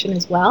application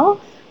as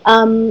well.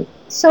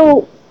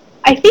 So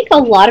I think a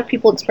lot of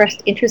people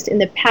expressed interest in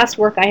the past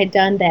work I had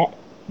done that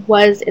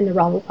was in the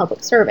realm of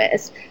public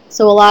service.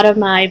 So a lot of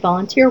my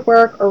volunteer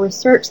work or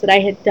research that I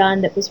had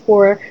done that was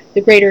for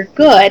the greater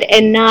good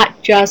and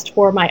not just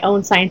for my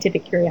own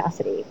scientific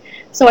curiosity.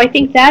 So I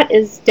think that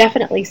is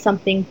definitely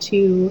something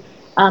to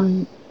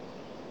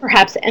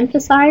perhaps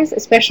emphasize,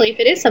 especially if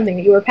it is something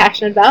that you were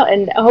passionate about,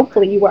 and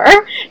hopefully you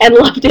were and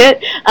loved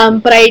it.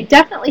 But I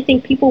definitely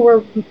think people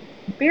were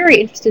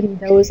very interested in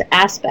those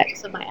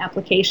aspects of my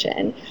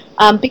application,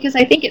 because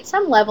I think at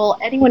some level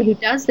anyone who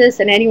does this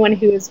and anyone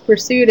who has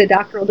pursued a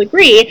doctoral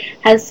degree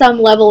has some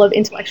level of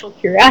intellectual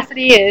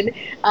curiosity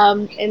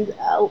and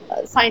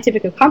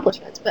scientific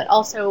accomplishments, but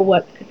also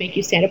what could make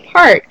you stand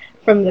apart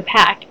from the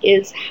pack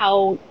is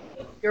how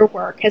your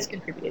work has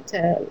contributed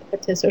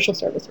to social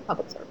service or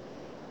public service.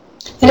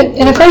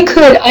 And if I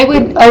could, I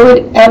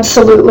would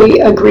absolutely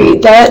agree.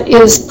 That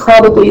is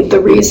probably the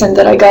reason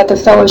that I got the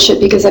fellowship,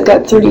 because I've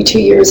got 32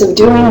 years of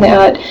doing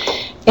that,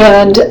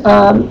 and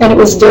it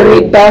was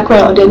varied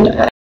background,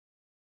 and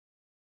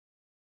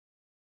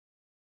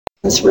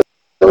it's really,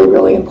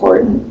 really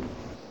important.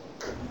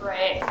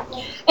 Right.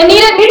 And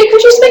Nita, maybe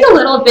could you speak a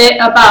little bit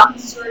about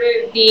sort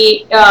of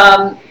the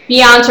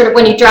beyond sort of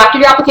when you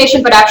drafted your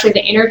application, but actually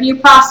the interview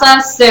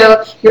process?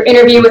 So your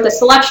interview with the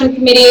selection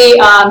committee,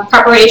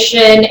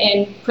 preparation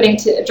and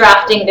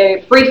drafting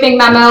the briefing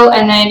memo,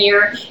 and then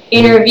your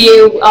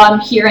interview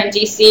here in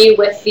DC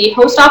with the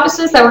host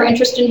offices that were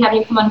interested in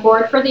having you come on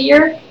board for the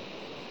year?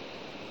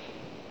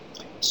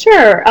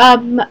 Sure.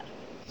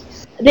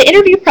 The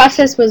interview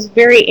process was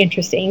very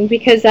interesting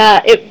because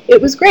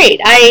it was great.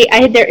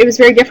 It was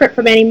very different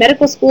from any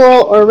medical school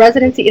or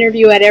residency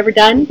interview I'd ever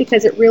done,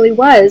 because it really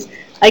was,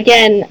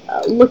 again,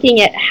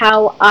 looking at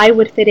how I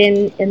would fit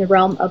in the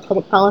realm of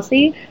public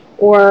policy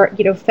or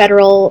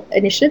federal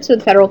initiatives with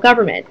the federal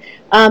government.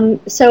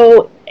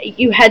 So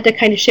you had to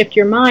kind of shift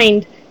your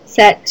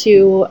mindset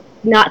to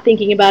not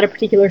thinking about a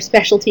particular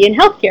specialty in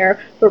healthcare,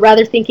 but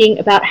rather thinking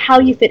about how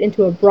you fit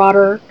into a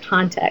broader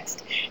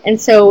context. And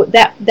so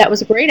that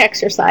was a great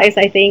exercise,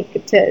 I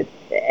think,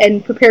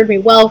 and prepared me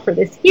well for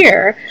this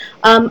year.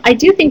 I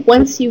do think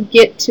once you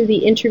get to the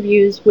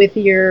interviews with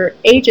your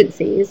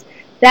agencies,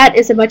 that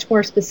is a much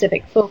more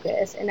specific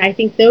focus. And I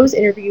think those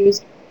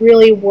interviews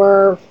really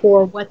were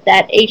for what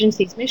that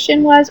agency's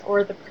mission was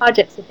or the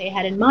projects that they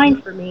had in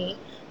mind for me.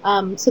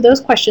 So those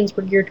questions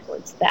were geared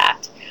towards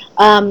that.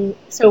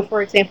 So,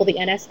 for example, the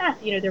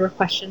NSF, there were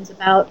questions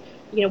about,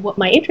 what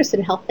my interest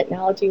in health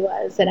technology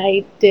was. And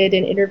I did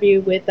an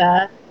interview with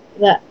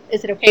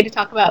is it okay to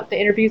talk about the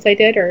interviews I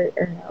did or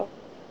no?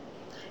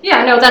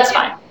 Yeah, no, that's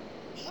fine.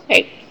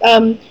 Okay.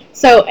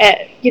 So,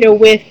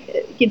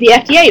 with the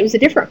FDA, it was a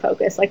different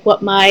focus, like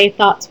what my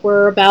thoughts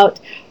were about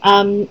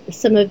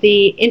some of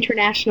the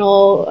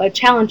international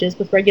challenges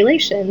with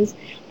regulations.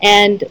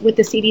 And with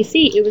the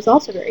CDC, it was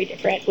also very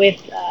different,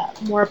 with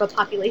more of a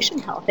population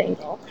health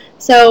angle.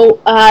 So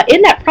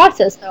in that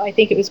process, though, I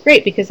think it was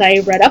great because I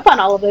read up on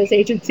all of those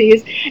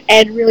agencies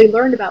and really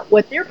learned about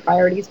what their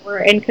priorities were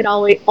and could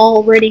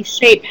already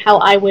shape how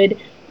I would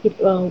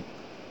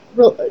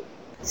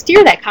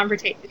steer that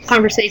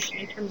conversation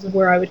in terms of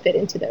where I would fit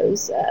into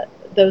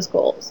those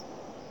goals.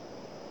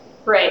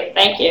 Great,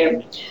 thank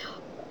you.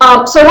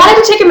 So I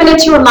wanted to take a minute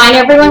to remind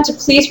everyone to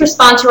please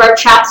respond to our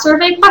chat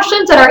survey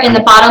questions that are in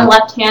the bottom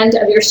left hand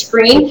of your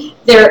screen.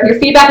 Your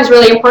feedback is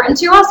really important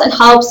to us and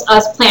helps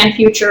us plan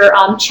future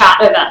chat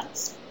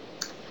events.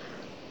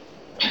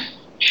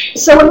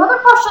 So another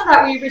question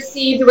that we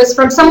received was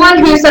from someone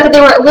who said that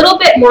they were a little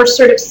bit more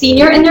sort of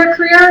senior in their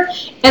career,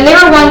 and they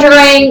were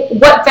wondering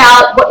what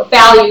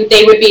value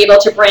they would be able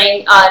to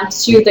bring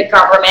to the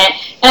government.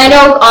 And I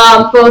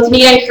know both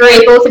Nita and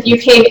Carrie, both of you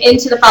came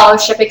into the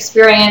fellowship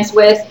experience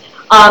with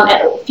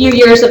a few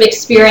years of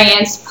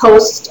experience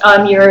post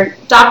your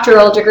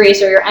doctoral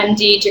degrees or your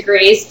MD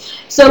degrees.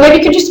 So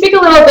maybe could you speak a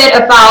little bit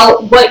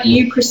about what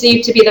you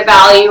perceive to be the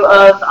value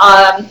of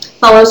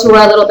fellows who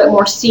are a little bit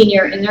more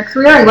senior in their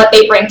career and what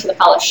they bring to the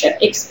fellowship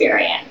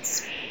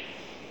experience?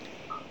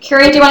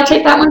 Carrie, do you want to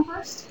take that one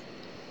first?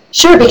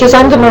 Sure, because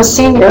I'm the most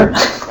senior.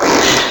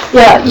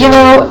 Yeah,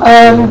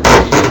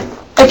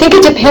 I think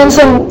it depends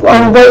on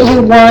what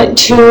you want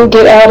to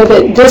get out of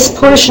it. This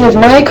portion of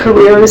my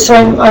career, so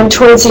I'm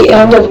towards the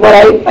end of what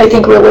I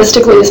think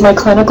realistically is my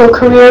clinical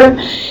career,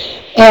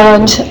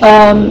 and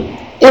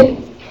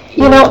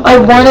I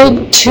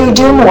wanted to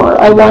do more.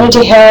 I wanted to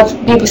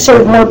be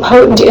sort of more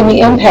potent in the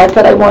impact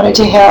that I wanted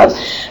to have.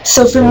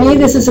 So for me,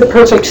 this is a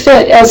perfect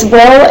fit, as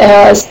well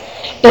as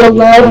it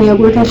allowed me, I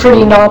work in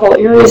pretty novel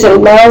areas, it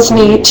allows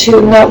me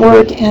to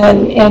network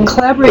and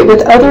collaborate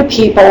with other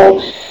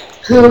people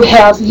who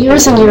have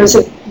years and years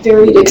of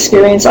varied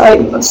experience.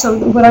 So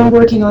what I'm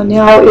working on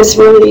now is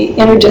really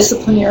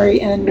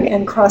interdisciplinary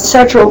and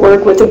cross-sectoral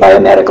work with the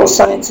biomedical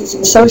sciences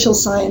and social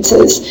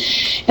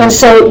sciences. And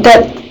so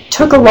that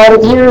took a lot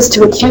of years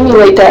to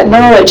accumulate that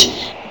knowledge,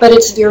 but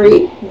it's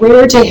very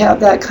rare to have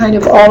that kind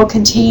of all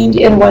contained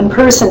in one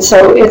person.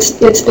 So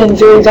it's been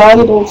very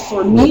valuable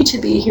for me to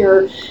be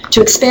here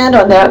to expand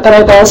on that, but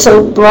I've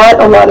also brought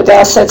a lot of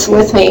assets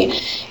with me.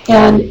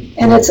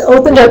 And it's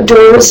opened up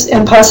doors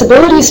and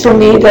possibilities for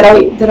me that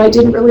I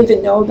didn't really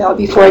even know about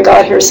before I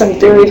got here. So I'm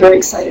very, very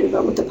excited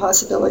about what the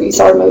possibilities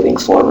are moving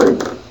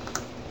forward.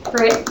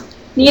 Great.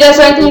 Nita, is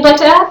there anything you'd like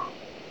to add?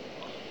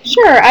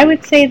 Sure. I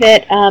would say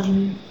that,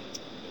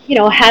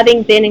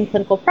 having been in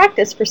clinical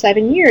practice for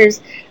 7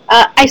 years,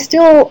 I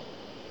still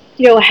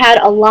had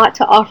a lot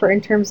to offer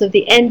in terms of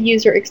the end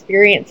user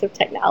experience of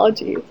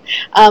technologies.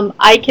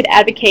 I could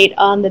advocate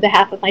on the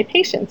behalf of my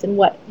patients and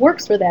what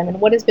works for them and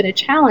what has been a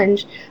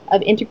challenge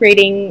of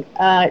integrating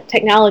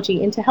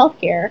technology into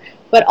healthcare,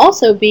 but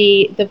also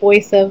be the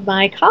voice of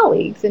my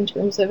colleagues in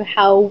terms of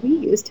how we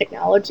use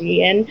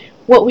technology and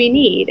what we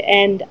need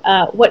and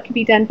what can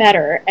be done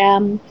better.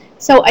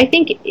 So I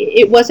think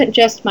it wasn't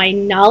just my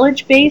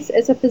knowledge base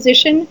as a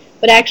physician,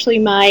 but actually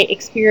my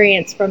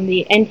experience from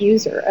the end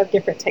user of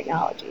different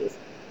technologies.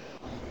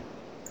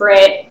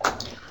 Great.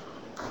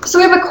 So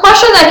we have a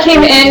question that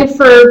came in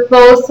for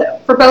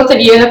both of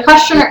you, and the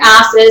questioner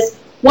asks is,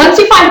 once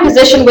you find a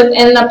position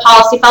within the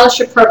Policy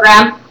Fellowship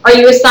Program, are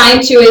you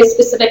assigned to a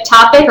specific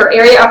topic or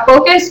area of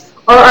focus,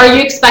 or are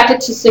you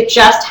expected to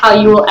suggest how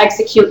you will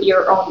execute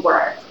your own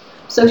work?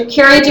 So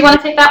Carrie, do you want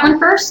to take that one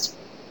first?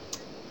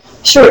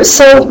 Sure.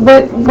 So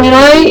when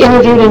I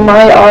interviewed in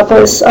my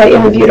office, I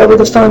interviewed over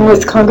the phone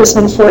with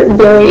Congressman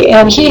Fortenberry,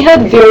 and he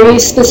had very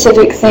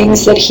specific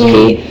things that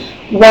he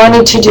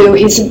wanted to do.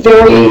 He's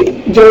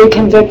very, very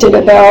convicted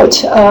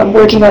about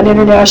working on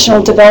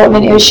international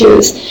development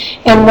issues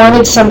and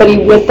wanted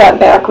somebody with that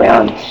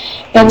background.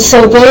 And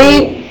so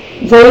they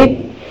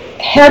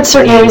had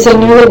certain areas they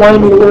knew they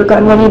wanted me to work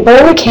on. When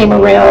Ebola came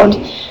around,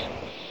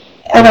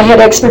 and I had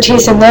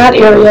expertise in that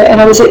area,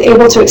 and I was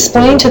able to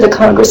explain to the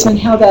congressman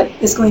how that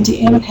is going to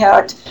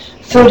impact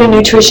food and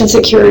nutrition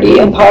security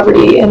and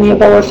poverty in the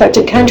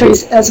Ebola-affected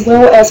countries, as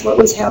well as what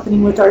was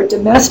happening with our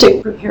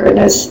domestic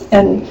preparedness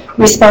and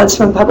response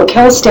from a public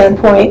health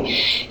standpoint,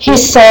 he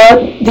saw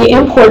the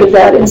import of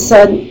that and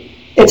said,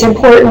 it's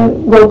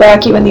important, we'll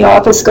back you in the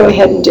office, go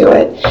ahead and do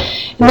it.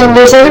 And then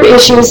there's other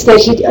issues that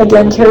he,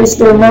 again, cares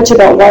very much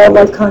about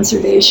wildlife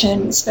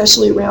conservation,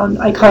 especially around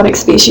iconic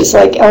species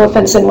like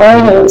elephants and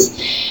rhinos,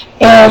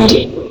 and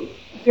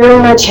very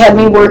much had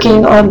me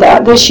working on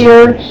that this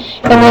year.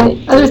 And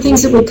then other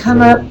things that would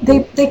come up,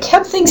 they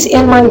kept things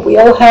in my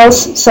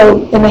wheelhouse,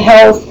 so in the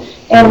health,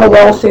 animal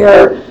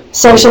welfare,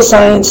 social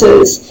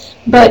sciences.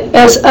 But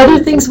as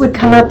other things would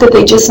come up that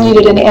they just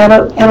needed an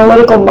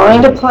analytical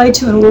mind applied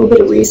to and a little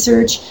bit of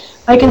research,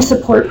 I can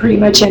support pretty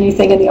much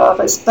anything in the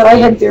office. But I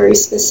had very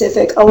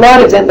specific, a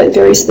lot of them, but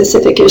very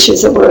specific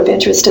issues that were of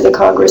interest to the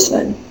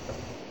congressman.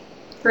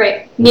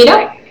 Great.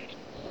 Nita?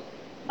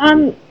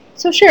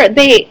 So sure,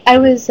 I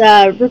was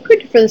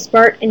recruited for the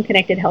Smart and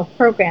Connected Health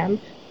program,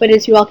 but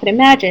as you all can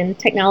imagine,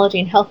 technology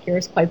and healthcare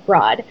is quite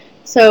broad.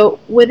 So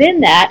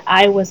within that,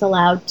 I was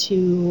allowed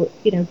to,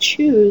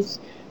 choose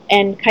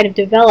and kind of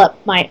develop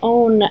my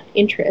own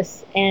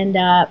interests and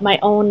my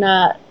own,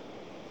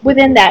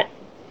 within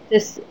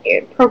this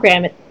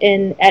program at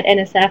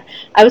NSF,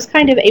 I was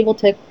kind of able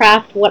to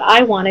craft what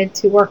I wanted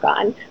to work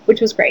on, which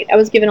was great. I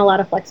was given a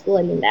lot of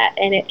flexibility in that,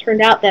 and it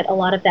turned out that a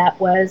lot of that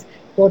was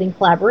building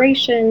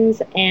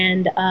collaborations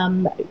and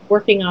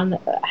working on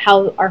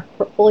how our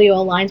portfolio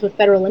aligns with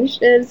federal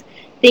initiatives,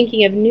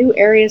 thinking of new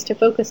areas to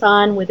focus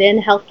on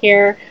within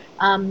healthcare,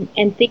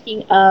 and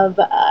thinking of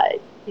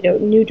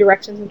new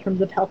directions in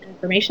terms of health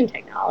information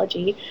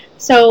technology.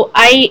 So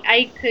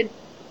I could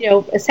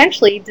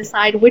essentially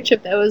decide which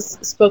of those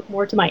spoke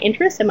more to my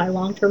interests and my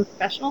long-term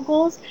professional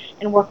goals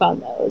and work on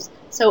those.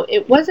 So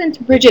it wasn't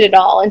rigid at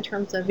all in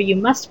terms of you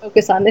must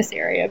focus on this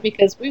area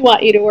because we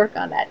want you to work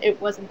on that. It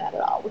wasn't that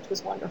at all, which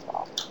was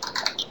wonderful.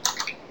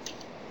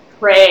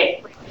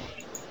 Great.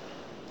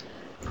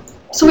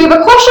 So we have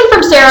a question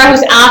from Sarah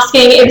who's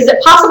asking, is it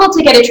possible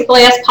to get a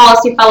AAAS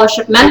Policy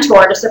Fellowship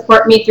mentor to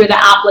support me through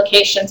the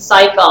application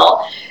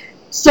cycle?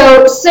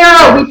 So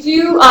Sarah, we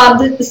do,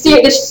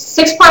 the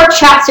six-part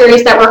chat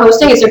series that we're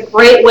hosting is a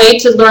great way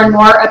to learn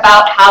more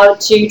about how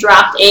to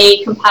draft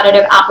a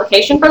competitive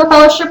application for the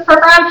fellowship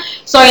program.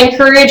 So I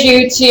encourage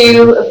you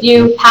to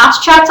view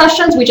past chat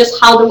sessions. We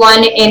just held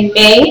one in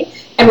May,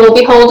 and we'll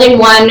be holding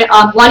one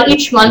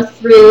each month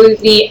through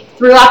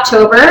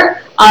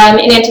October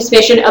in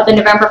anticipation of the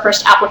November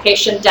 1st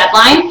application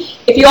deadline.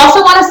 If you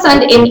also want to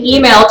send an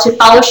email to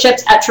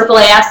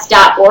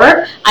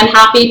fellowships@AAAS.org, I'm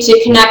happy to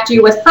connect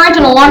you with current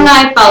and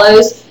alumni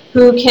fellows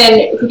who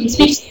can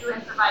speak to you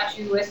and provide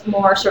you with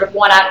more sort of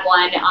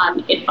one-on-one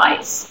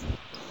advice.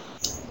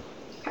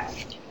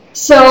 Okay.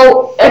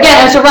 So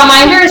again, as a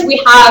reminder, we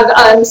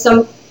have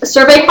some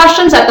survey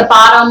questions at the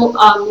bottom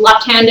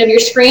left hand of your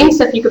screen,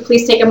 so if you could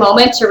please take a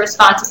moment to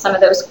respond to some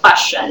of those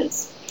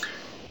questions.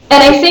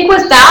 And I think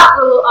with that,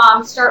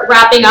 we'll start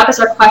wrapping up as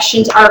our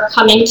questions are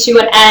coming to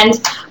an end.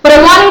 But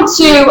I wanted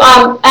to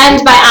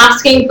end by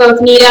asking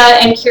both Nita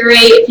and Curie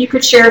if you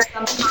could share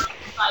some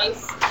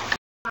advice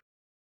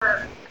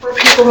for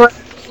people who are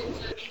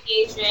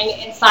engaging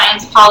in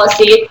science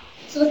policy.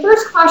 So the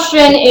first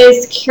question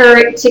is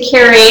to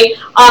Carrie.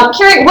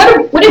 Carrie,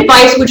 what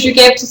advice would you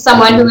give to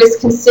someone who is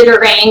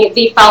considering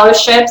the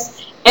fellowships?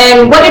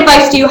 And what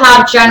advice do you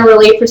have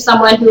generally for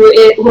someone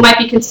who might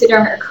be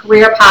considering a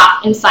career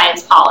path in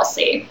science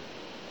policy?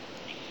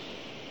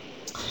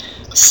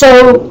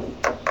 So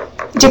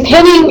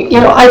depending,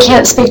 I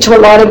can't speak to a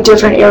lot of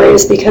different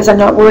areas because I'm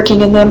not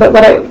working in them, but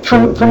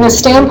from the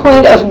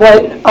standpoint of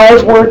what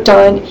I've worked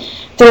on,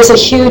 there's a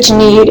huge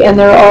need and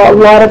there are a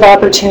lot of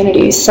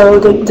opportunities. So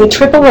the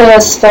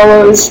AAAS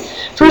fellows,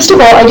 first of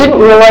all, I didn't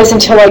realize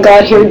until I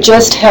got here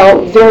just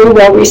how very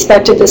well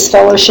respected this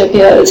fellowship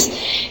is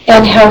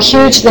and how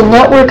huge the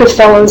network of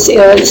fellows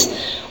is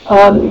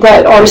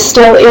that are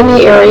still in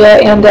the area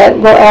and that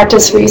will act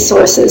as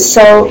resources.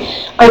 So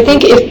I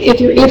think if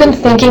you're even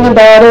thinking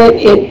about it,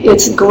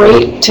 it's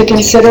great to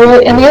consider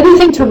it. And the other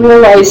thing to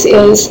realize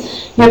is,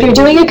 if you're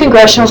doing a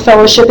congressional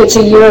fellowship, it's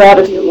a year out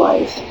of your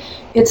life.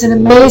 It's an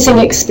amazing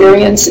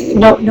experience.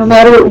 No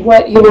matter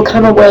what, you will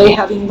come away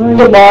having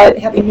learned a lot,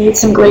 having made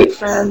some great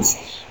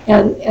friends,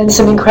 and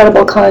some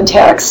incredible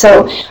contacts.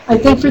 So I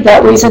think for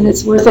that reason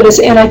it's worth it.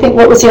 And I think,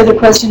 what was the other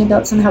question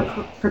about somehow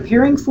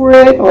preparing for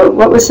it, or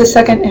what was the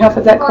second half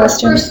of that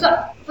question?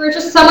 For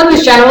just someone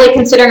who's generally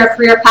considering a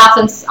career path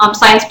in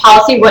science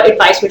policy, what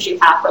advice would you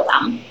have for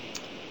them?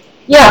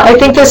 Yeah, I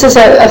think this is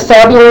a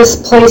fabulous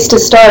place to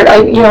start.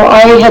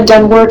 I had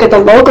done work at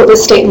the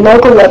state and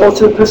local level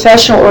through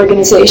professional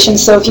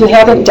organizations, so if you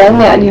haven't done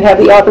that and you have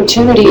the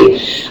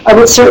opportunity, I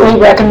would certainly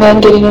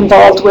recommend getting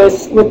involved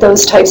with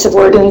those types of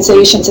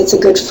organizations. It's a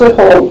good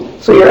foothold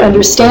for your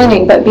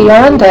understanding, but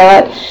beyond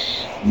that,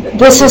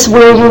 this is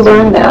where you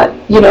learn that.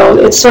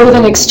 It's sort of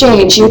an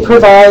exchange. You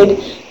provide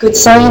good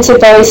science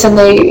advice and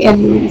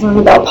you learn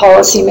about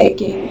policy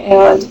making,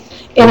 and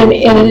in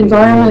an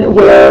environment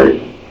where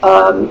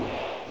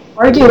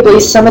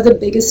arguably some of the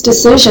biggest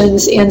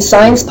decisions in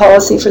science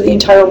policy for the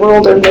entire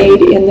world are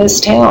made in this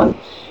town.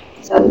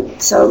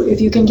 And so if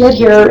you can get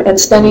here and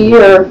spend a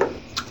year,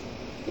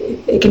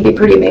 it can be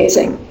pretty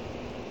amazing.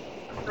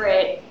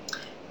 Great.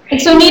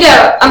 And so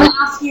Nita, I'm going to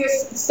ask you the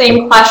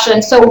same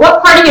question. So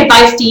what parting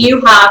advice do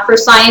you have for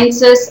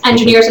scientists,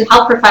 engineers, and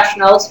health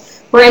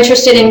professionals who are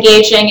interested in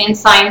engaging in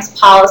science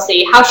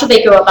policy? How should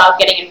they go about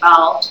getting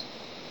involved?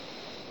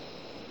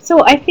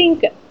 So I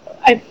think,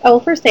 I will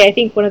first say, I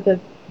think one of the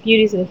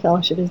beauties of the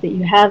fellowship is that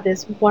you have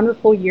this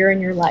wonderful year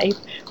in your life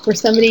where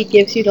somebody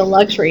gives you the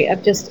luxury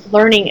of just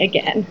learning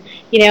again,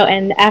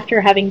 and after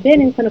having been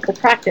in clinical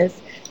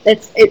practice,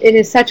 it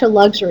is such a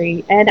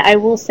luxury. And I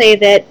will say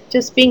that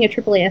just being a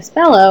AAAS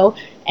fellow,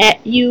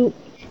 you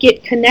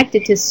get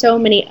connected to so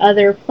many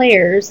other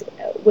players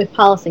with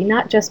policy,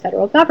 not just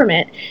federal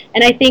government.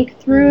 And I think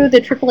through the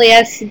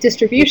AAAS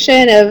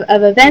distribution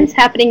of events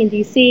happening in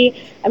DC,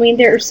 I mean,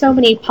 there are so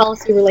many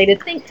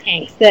policy-related think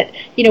tanks that,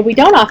 we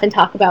don't often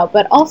talk about,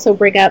 but also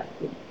bring up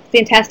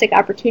fantastic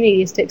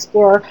opportunities to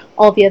explore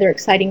all the other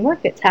exciting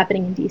work that's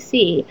happening in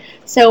DC.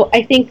 So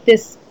I think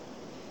this,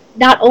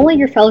 not only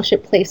your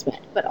fellowship placement,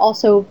 but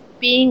also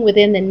being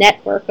within the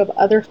network of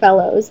other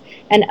fellows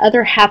and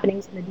other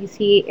happenings in the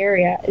DC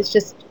area is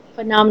just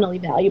phenomenally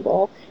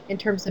valuable in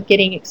terms of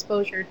getting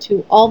exposure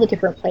to all the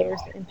different players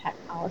that impact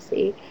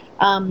policy.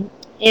 And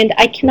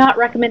I cannot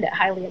recommend it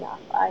highly enough.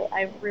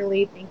 I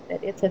really think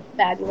that it's a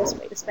fabulous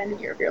way to spend a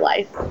year of your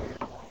life.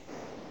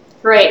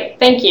 Great,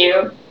 thank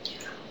you.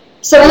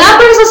 So that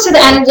brings us to the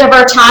end of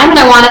our time, and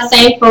I want to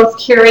thank both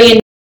Carrie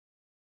and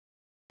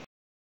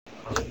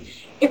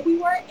If we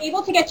weren't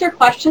able to get to your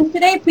questions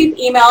today, please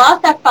email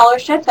us at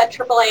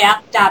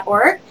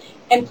fellowships@AAAS.org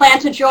and plan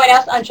to join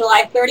us on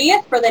July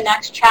 30th for the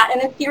next chat in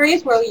this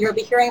series where you'll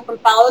be hearing from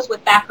fellows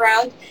with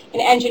backgrounds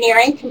in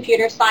engineering,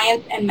 computer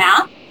science, and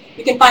math.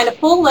 You can find a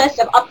full list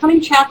of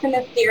upcoming chats in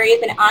this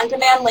series and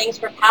on-demand links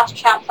for past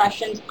chat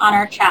sessions on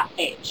our chat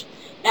page.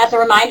 And as a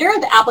reminder,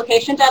 the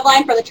application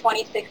deadline for the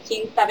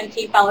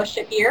 2016-17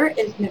 fellowship year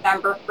is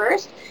November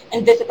 1st,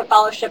 and visit the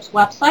fellowship's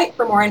website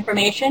for more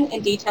information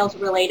and details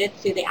related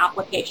to the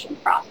application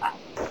process.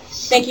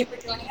 Thank you for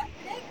joining us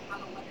today.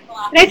 Have a wonderful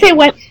afternoon. Can I say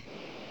what?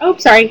 Oh,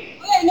 sorry.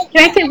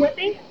 Can I say one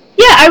thing?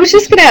 Yeah, I was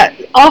just going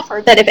to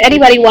offer that if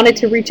anybody wanted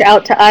to reach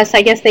out to us,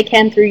 I guess they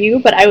can through you,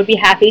 but I would be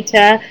happy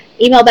to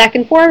email back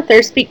and forth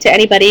or speak to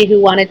anybody who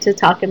wanted to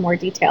talk in more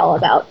detail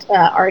about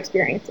our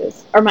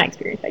experiences, or my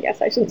experience, I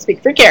guess. I shouldn't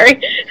speak for Carrie.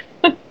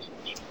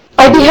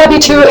 I'd be happy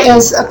to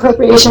as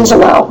appropriations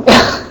allow. Okay,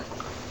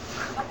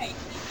 thank you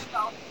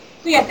both.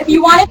 So yes, if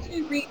you wanted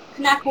to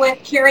reconnect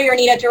with Carrie or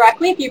Nita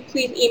directly, if you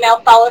please email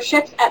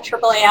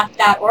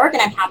fellowships@AAAS.org,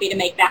 and I'm happy to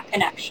make that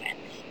connection.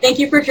 Thank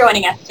you for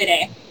joining us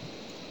today.